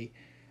property,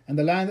 and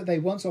the land that they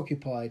once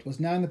occupied was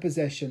now in the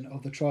possession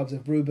of the tribes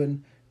of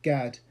Reuben,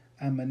 Gad,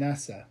 and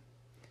Manasseh.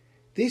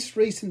 This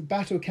recent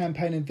battle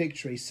campaign and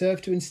victory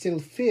served to instill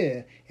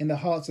fear in the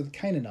hearts of the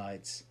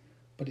Canaanites,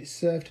 but it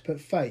served to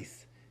put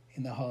faith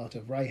in the heart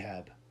of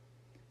Rahab.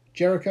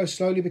 Jericho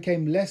slowly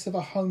became less of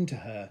a home to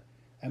her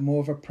and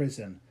more of a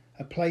prison,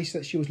 a place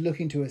that she was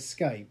looking to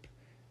escape,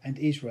 and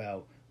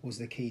Israel was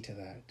the key to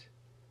that.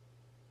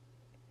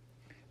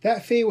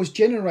 That fear was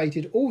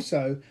generated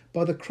also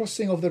by the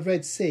crossing of the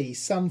Red Sea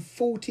some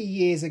 40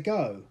 years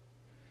ago.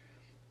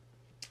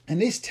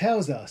 And this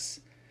tells us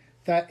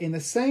that in the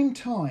same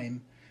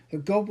time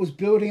that God was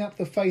building up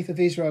the faith of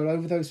Israel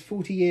over those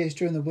 40 years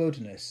during the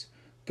wilderness,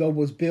 God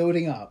was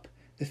building up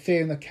the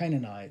fear in the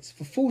Canaanites.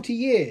 For 40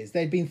 years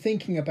they'd been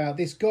thinking about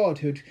this God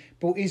who had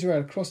brought Israel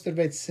across the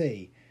Red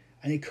Sea,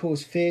 and it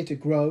caused fear to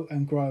grow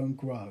and grow and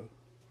grow.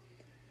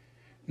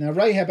 Now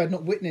Rahab had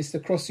not witnessed the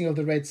crossing of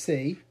the Red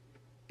Sea,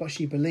 but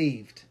she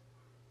believed.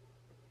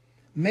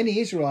 Many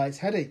Israelites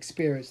had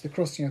experienced the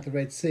crossing of the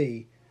Red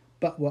Sea,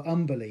 but were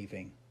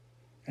unbelieving.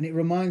 And it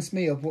reminds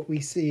me of what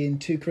we see in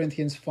 2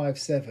 Corinthians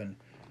 5:7.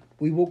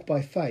 We walk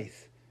by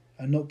faith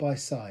and not by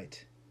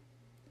sight.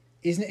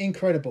 Isn't it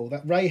incredible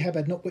that Rahab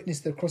had not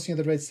witnessed the crossing of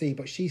the Red Sea,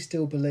 but she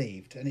still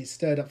believed, and it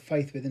stirred up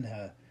faith within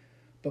her.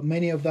 But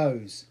many of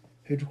those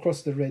who had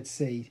crossed the Red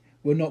Sea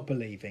were not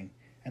believing,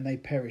 and they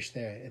perished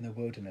there in the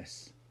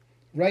wilderness.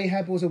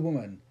 Rahab was a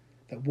woman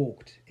that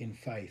walked in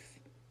faith.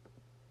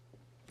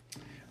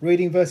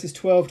 Reading verses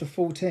 12 to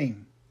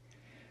 14.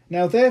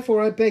 Now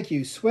therefore I beg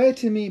you, swear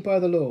to me by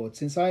the Lord,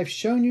 since I have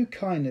shown you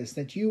kindness,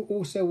 that you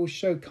also will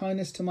show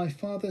kindness to my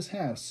father's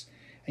house,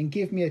 and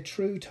give me a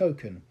true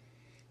token,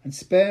 and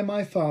spare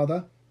my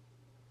father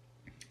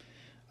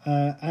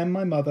and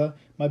my mother,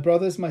 my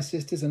brothers, my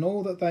sisters, and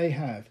all that they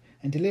have,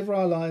 and deliver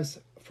our lives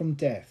from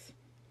death.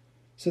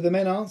 So the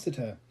men answered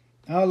her,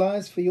 Our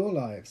lives for your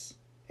lives.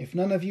 If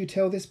none of you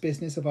tell this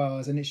business of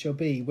ours, and it shall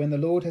be, when the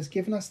Lord has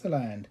given us the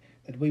land,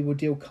 that we will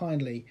deal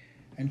kindly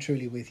and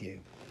truly with you.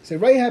 So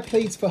Rahab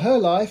pleads for her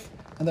life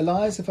and the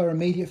lives of her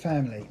immediate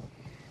family.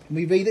 And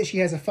we read that she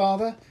has a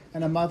father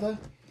and a mother.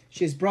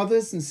 She has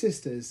brothers and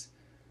sisters.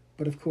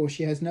 But of course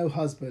she has no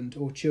husband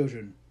or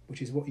children,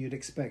 which is what you'd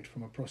expect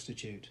from a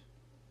prostitute.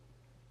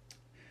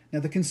 Now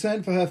the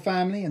concern for her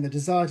family and the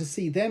desire to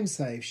see them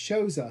saved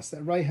shows us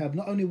that Rahab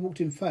not only walked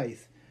in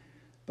faith,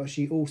 but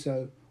she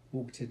also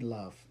walked in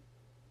love.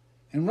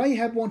 And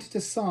Rahab wanted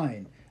a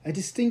sign, a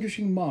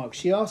distinguishing mark.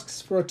 She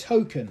asks for a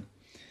token.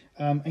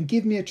 And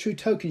give me a true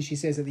token, she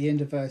says at the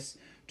end of verse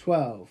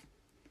 12.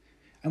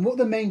 And what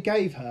the men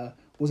gave her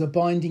was a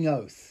binding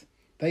oath.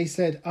 They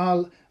said,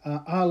 our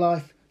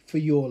life for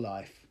your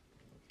life.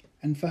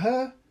 And for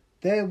her,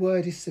 their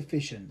word is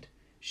sufficient.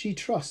 She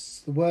trusts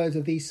the words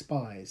of these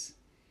spies.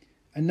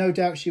 And no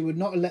doubt she would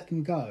not let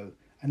them go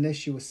unless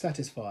she was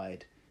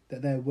satisfied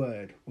that their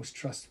word was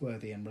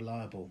trustworthy and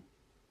reliable.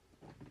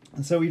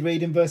 And so we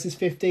read in verses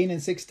 15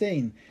 and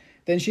 16,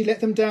 Then she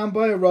let them down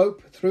by a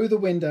rope through the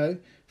window,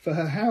 for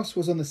her house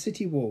was on the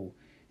city wall,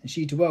 and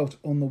she dwelt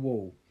on the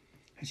wall.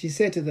 And she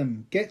said to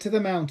them, Get to the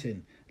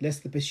mountain,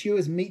 lest the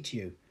pursuers meet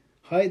you.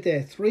 Hide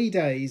there 3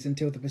 days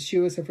until the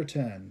pursuers have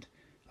returned.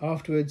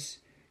 Afterwards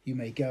you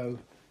may go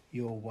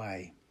your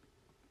way.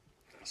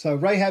 So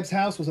Rahab's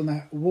house was on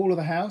the wall of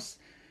the house,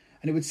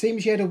 and it would seem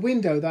she had a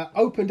window that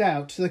opened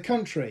out to the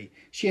country.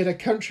 She had a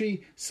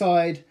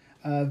countryside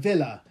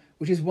villa,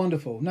 which is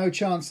wonderful. No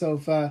chance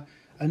of a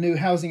new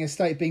housing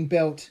estate being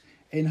built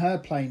in her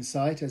plain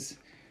sight, as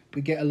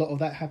we get a lot of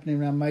that happening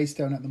around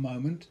Maidstone at the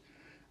moment.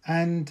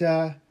 And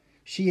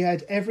she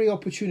had every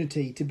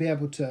opportunity to be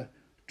able to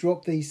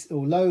drop these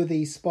or lower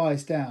these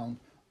spies down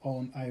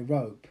on a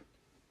rope.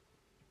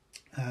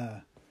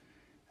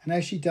 And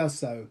as she does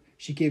so,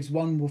 she gives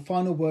one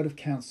final word of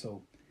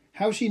counsel.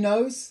 How she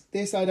knows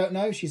this, I don't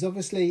know. She's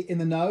obviously in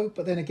the know.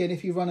 But then again,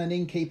 if you run an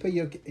innkeeper,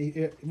 you're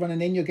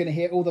running in, you're going to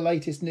hear all the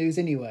latest news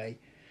anyway.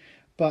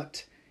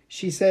 But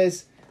she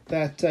says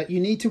that you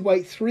need to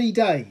wait 3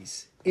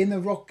 days in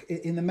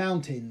the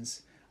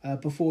mountains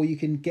before you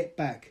can get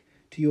back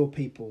to your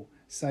people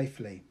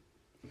safely.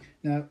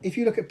 Now, if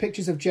you look at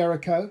pictures of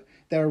Jericho,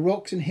 there are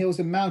rocks and hills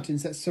and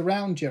mountains that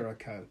surround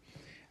Jericho.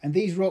 And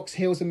these rocks,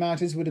 hills and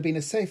mountains would have been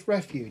a safe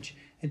refuge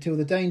until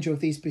the danger of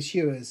these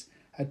pursuers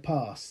had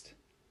passed.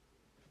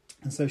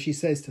 And so she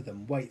says to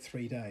them, wait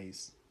 3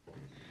 days.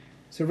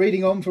 So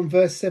reading on from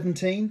verse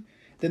 17,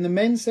 Then the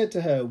men said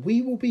to her,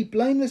 We will be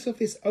blameless of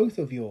this oath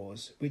of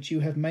yours, which you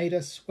have made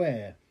us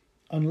swear,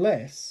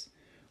 unless,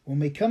 when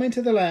we come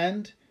into the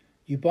land,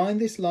 you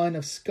bind this line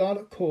of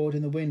scarlet cord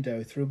in the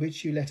window through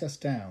which you let us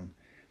down,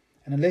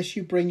 and unless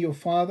you bring your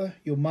father,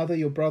 your mother,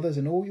 your brothers,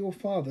 and all your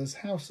father's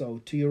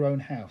household to your own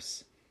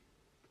house.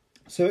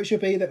 So it shall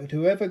be that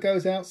whoever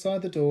goes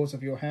outside the doors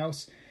of your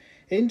house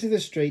into the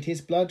street, his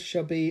blood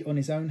shall be on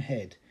his own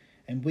head,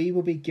 and we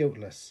will be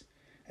guiltless.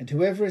 And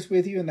whoever is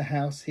with you in the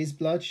house, his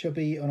blood shall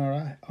be on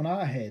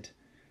our head,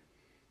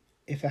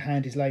 if a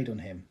hand is laid on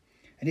him.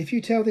 And if you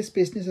tell this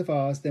business of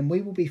ours, then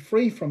we will be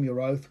free from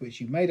your oath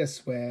which you made us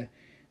swear.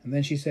 And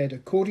then she said,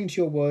 According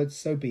to your words,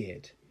 so be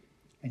it.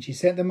 And she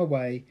sent them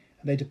away,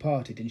 and they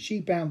departed, and she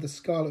bound the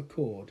scarlet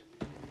cord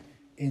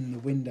in the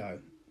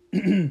window.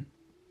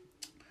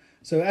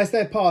 So as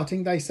they're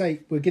parting, they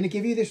say, We're going to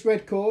give you this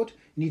red cord.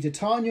 You need to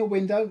tie on your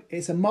window.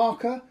 It's a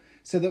marker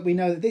so that we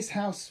know that this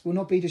house will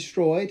not be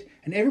destroyed,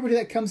 and everybody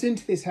that comes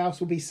into this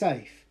house will be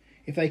safe.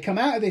 If they come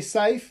out of this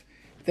safe,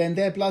 then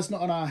their blood's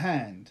not on our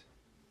hand.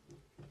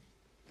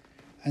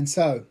 And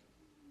so,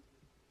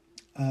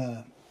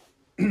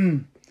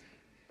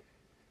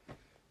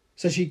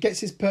 so she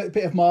gets this bit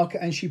of marker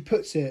and she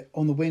puts it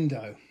on the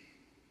window.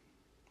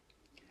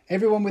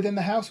 Everyone within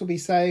the house will be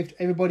saved.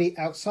 Everybody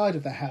outside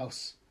of the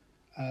house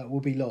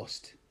will be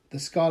lost. The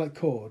scarlet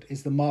cord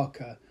is the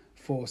marker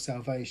for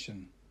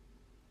salvation.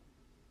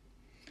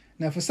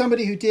 Now, for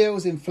somebody who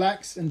deals in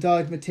flax and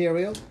dyed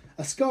material,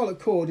 a scarlet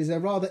cord is a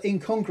rather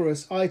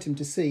incongruous item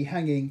to see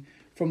hanging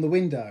from the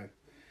window,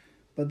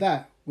 but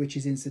that which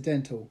is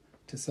incidental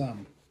to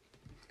some.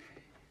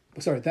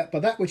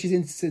 That which is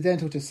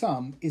incidental to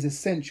some is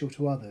essential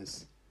to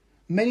others.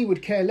 Many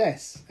would care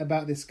less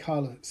about this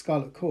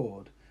scarlet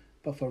cord,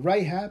 but for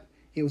Rahab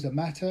it was a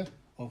matter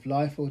of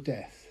life or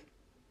death.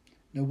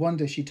 No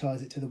wonder she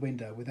ties it to the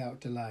window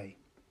without delay.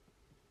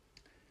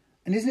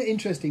 And isn't it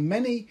interesting?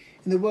 Many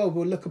in the world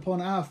will look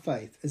upon our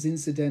faith as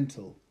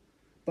incidental,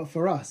 but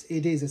for us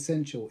it is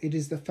essential. It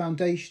is the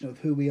foundation of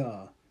who we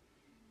are.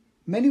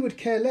 Many would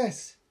care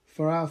less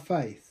for our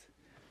faith,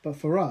 but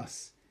for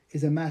us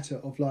is a matter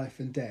of life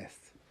and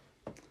death.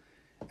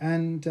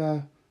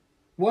 And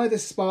why the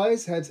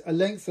spies had a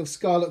length of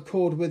scarlet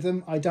cord with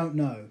them, I don't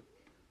know.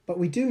 But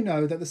we do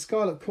know that the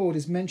scarlet cord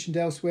is mentioned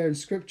elsewhere in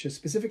Scripture,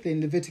 specifically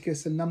in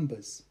Leviticus and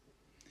Numbers.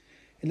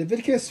 In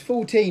Leviticus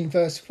 14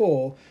 verse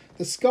 4,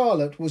 the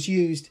scarlet was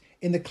used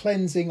in the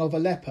cleansing of a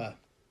leper.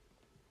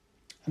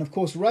 And of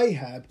course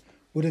Rahab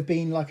would have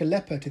been like a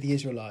leper to the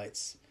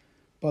Israelites,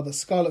 but the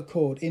scarlet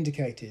cord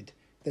indicated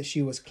that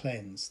she was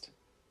cleansed.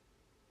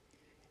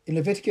 In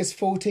Leviticus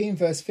 14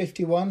 verse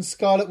 51,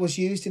 scarlet was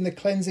used in the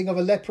cleansing of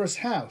a leprous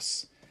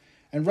house,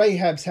 and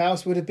Rahab's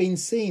house would have been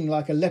seen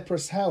like a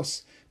leprous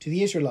house to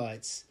the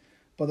Israelites,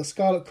 but the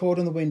scarlet cord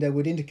on the window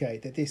would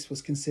indicate that this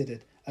was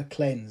considered a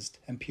cleansed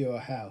and pure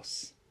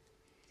house.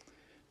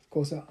 Of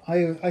course,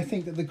 I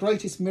think that the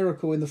greatest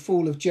miracle in the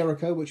fall of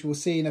Jericho, which we'll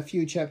see in a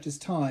few chapters'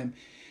 time,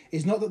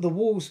 is not that the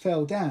walls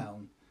fell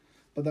down,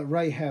 but that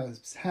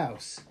Rahab's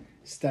house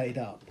stayed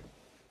up.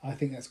 I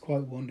think that's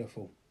quite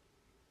wonderful.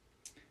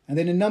 And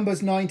then in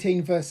Numbers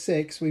 19 verse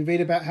 6, we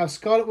read about how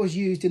scarlet was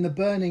used in the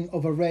burning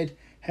of a red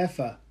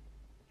heifer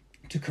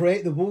to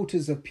create the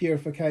waters of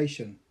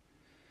purification.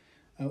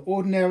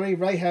 Ordinarily,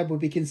 Rahab would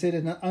be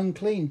considered an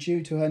unclean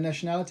due to her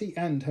nationality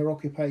and her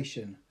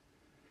occupation.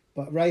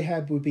 But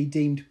Rahab would be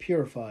deemed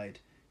purified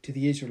to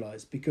the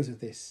Israelites because of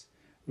this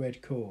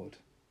red cord.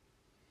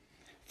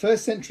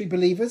 First century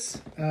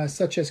believers,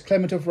 such as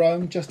Clement of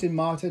Rome, Justin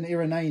Martyr,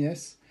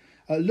 Irenaeus,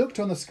 looked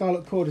on the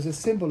scarlet cord as a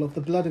symbol of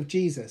the blood of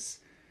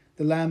Jesus,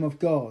 the Lamb of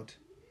God.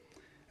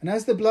 And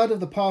as the blood of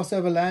the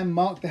Passover lamb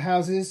marked the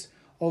houses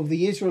of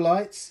the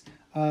Israelites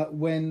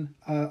when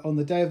on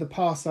the day of the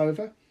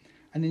Passover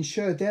and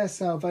ensured their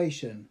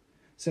salvation,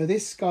 so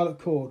this scarlet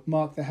cord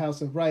marked the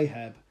house of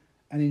Rahab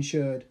and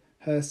ensured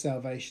her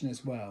salvation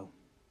as well.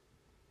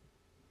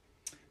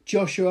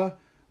 Joshua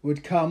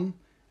would come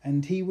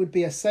and he would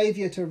be a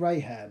saviour to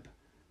Rahab,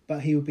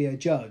 but he would be a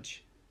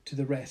judge to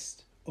the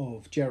rest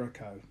of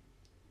Jericho.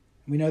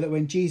 And we know that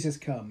when Jesus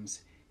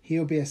comes, he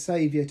will be a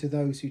saviour to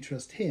those who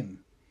trust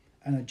him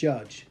and a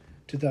judge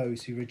to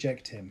those who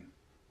reject him.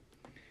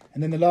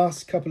 And then the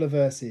last couple of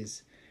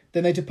verses.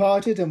 Then they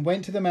departed and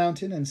went to the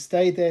mountain and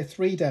stayed there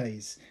 3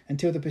 days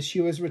until the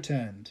pursuers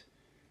returned.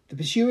 The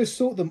pursuers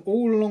sought them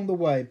all along the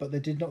way, but they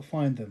did not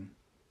find them.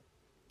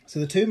 So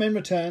the 2 men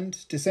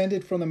returned,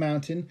 descended from the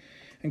mountain,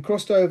 and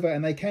crossed over,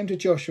 and they came to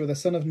Joshua the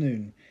son of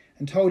Nun,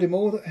 and told him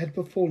all that had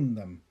befallen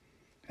them.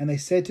 And they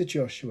said to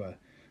Joshua,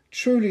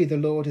 Truly the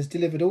Lord has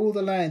delivered all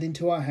the land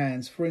into our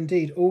hands, for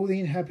indeed all the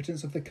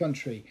inhabitants of the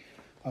country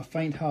are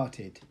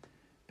faint-hearted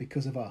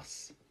because of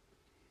us.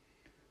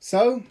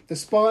 So the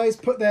spies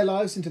put their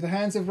lives into the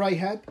hands of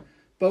Rahab,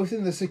 both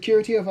in the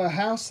security of her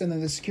house and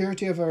in the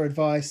security of her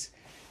advice,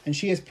 and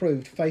she has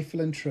proved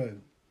faithful and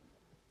true.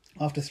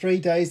 After 3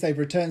 days they've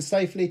returned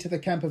safely to the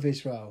camp of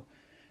Israel,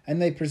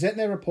 and they present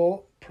their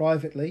report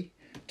privately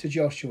to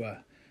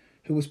Joshua,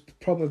 who was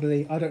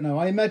probably,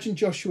 I imagine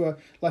Joshua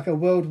like a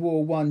World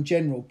War I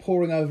general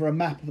poring over a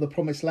map of the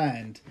Promised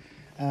Land,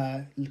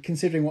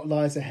 considering what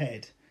lies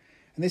ahead.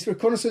 And this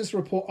reconnaissance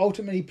report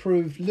ultimately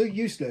proved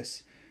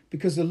useless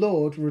because the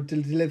Lord would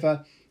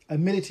deliver a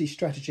military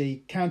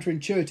strategy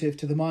counterintuitive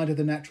to the mind of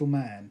the natural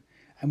man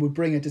and would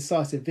bring a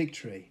decisive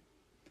victory.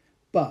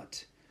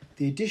 But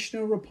the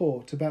additional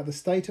report about the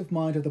state of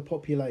mind of the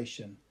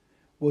population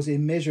was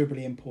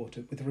immeasurably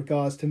important with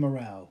regards to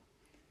morale.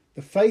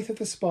 The faith of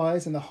the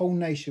spies and the whole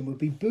nation would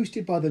be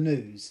boosted by the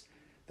news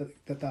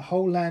that the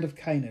whole land of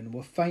Canaan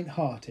were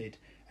faint-hearted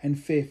and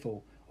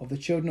fearful of the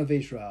children of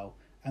Israel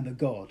and the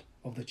God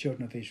of the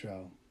children of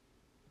Israel.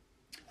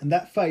 And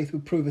that faith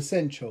would prove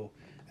essential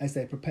as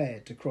they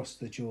prepared to cross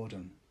the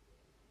Jordan.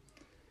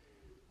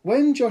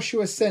 When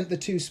Joshua sent the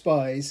 2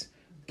 spies,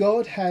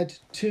 God had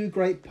 2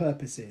 great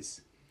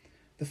purposes.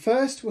 The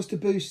first was to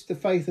boost the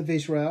faith of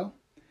Israel,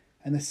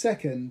 and the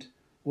second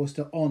was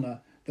to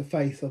honour the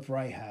faith of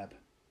Rahab.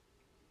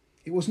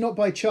 It was not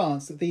by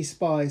chance that these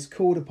spies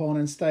called upon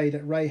and stayed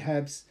at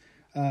Rahab's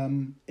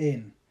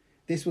inn.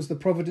 This was the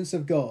providence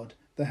of God,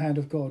 the hand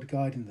of God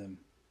guiding them.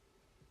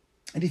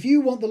 And if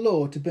you want the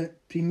Lord to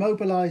be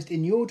mobilised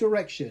in your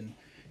direction,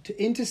 to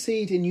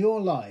intercede in your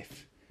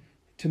life,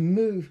 to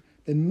move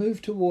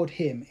toward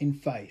him in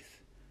faith.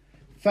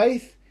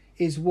 Faith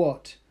is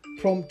what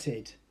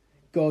prompted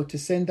God to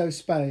send those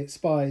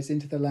spies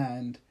into the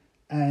land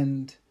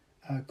and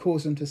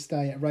cause them to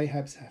stay at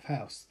Rahab's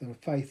house, the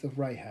faith of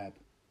Rahab.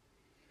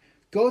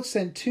 God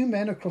sent 2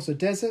 men across a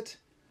desert,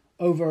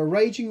 over a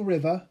raging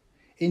river,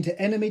 into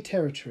enemy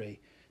territory,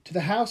 to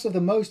the house of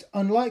the most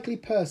unlikely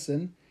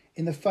person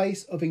in the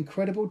face of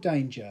incredible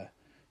danger,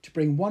 to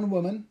bring one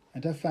woman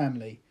and her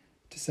family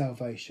to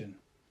salvation.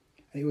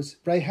 And it was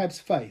Rahab's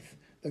faith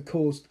that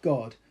caused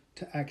God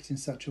to act in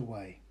such a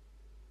way.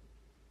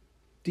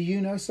 Do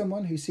you know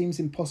someone who seems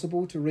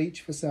impossible to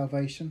reach for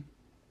salvation?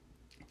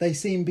 they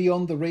seem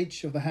beyond the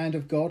reach of the hand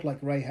of God like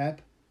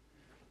Rahab,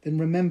 then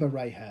remember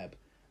Rahab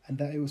and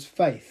that it was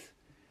faith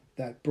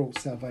that brought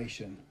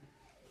salvation.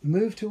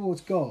 Move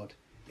towards God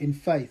in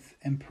faith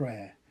and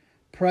prayer.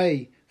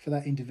 Pray for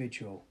that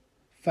individual.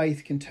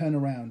 Faith can turn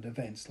around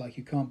events like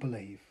you can't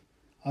believe.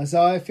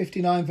 Isaiah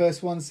 59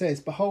 verse 1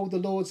 says, "Behold, the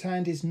Lord's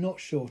hand is not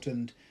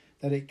shortened,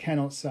 that it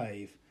cannot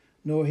save,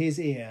 nor his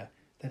ear,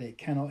 that it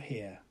cannot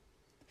hear."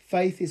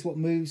 Faith is what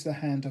moves the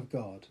hand of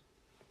God.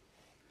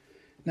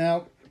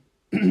 Now,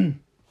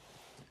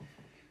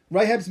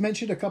 Rahab's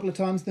mentioned a couple of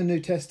times in the New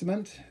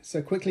Testament,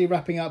 so quickly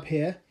wrapping up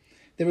here.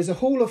 There is a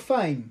hall of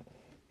fame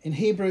in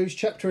Hebrews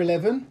chapter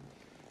 11,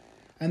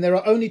 and there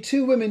are only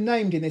 2 women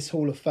named in this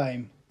hall of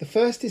fame. The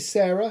first is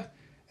Sarah,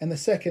 and the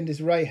second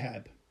is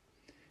Rahab.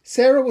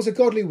 Sarah was a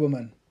godly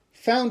woman,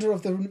 founder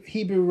of the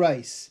Hebrew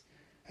race,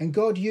 and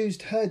God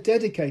used her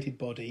dedicated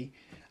body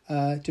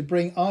to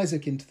bring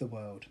Isaac into the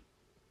world.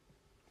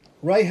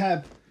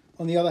 Rahab,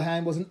 on the other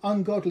hand, was an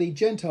ungodly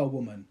Gentile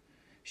woman.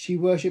 She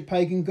worshipped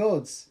pagan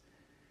gods,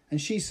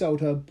 and she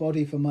sold her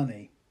body for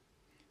money.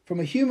 From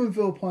a human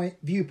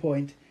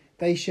viewpoint,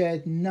 they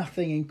shared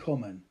nothing in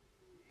common.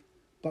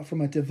 But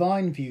from a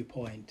divine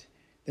viewpoint,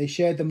 they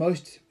shared the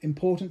most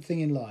important thing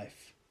in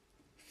life: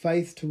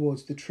 faith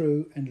towards the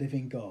true and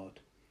living God.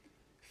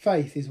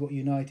 Faith is what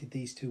united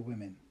these 2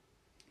 women.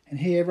 And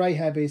here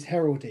Rahab is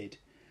heralded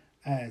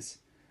as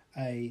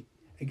an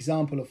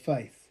example of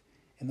faith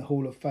in the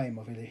Hall of Fame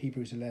of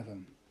Hebrews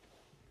 11.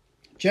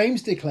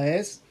 James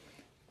declares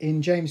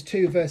in James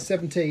 2 verse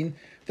 17,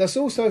 "Thus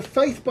also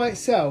faith by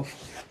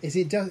itself,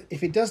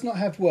 if it does not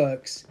have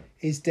works,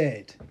 is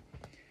dead."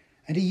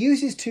 And he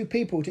uses 2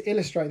 people to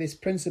illustrate this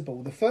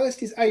principle. The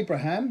first is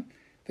Abraham,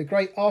 the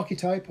great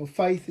archetype of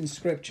faith in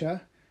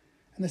Scripture.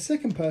 And the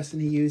second person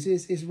he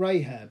uses is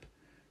Rahab,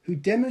 who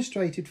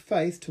demonstrated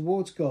faith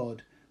towards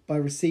God by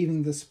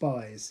receiving the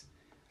spies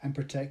and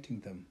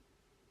protecting them.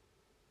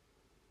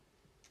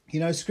 You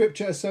know,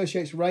 Scripture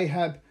associates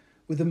Rahab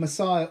with the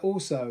Messiah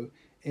also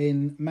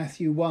in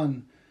Matthew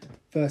 1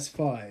 verse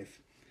 5.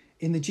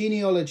 In the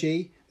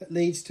genealogy that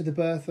leads to the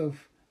birth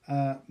of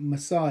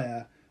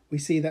Messiah, we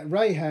see that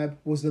Rahab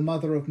was the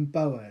mother of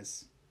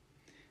Boaz,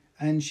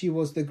 and she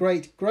was the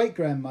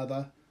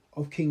great-great-grandmother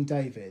of King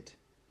David.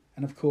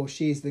 And of course,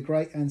 she is the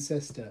great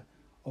ancestor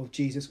of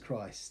Jesus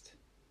Christ.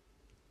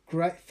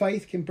 Great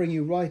faith can bring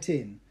you right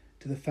in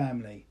to the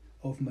family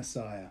of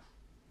Messiah.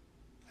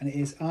 And it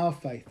is our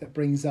faith that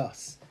brings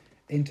us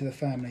into the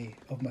family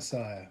of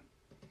Messiah.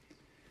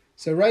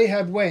 So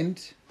Rahab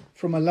went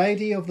from a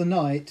lady of the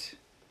night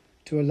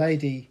to a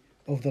lady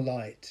of the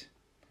light.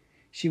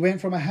 She went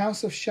from a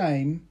house of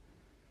shame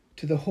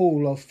to the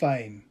hall of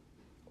fame,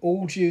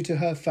 all due to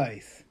her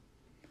faith.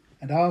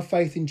 And our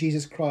faith in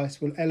Jesus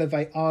Christ will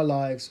elevate our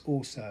lives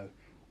also,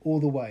 all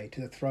the way to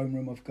the throne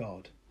room of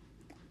God.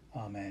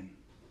 Amen.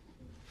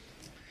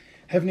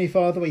 Heavenly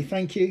Father, we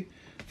thank you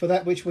for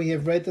that which we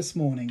have read this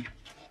morning.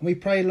 And we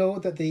pray,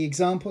 Lord, that the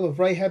example of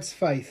Rahab's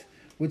faith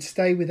would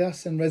stay with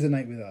us and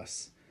resonate with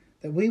us,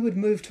 that we would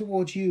move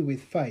towards you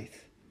with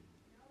faith.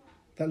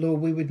 That,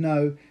 Lord, we would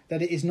know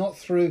that it is not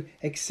through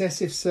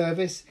excessive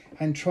service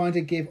and trying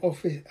to give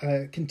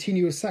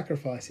continuous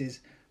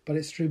sacrifices, but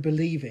it's through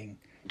believing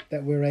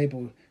that we're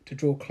able to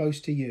draw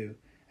close to you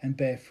and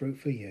bear fruit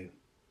for you.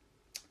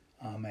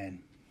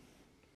 Amen.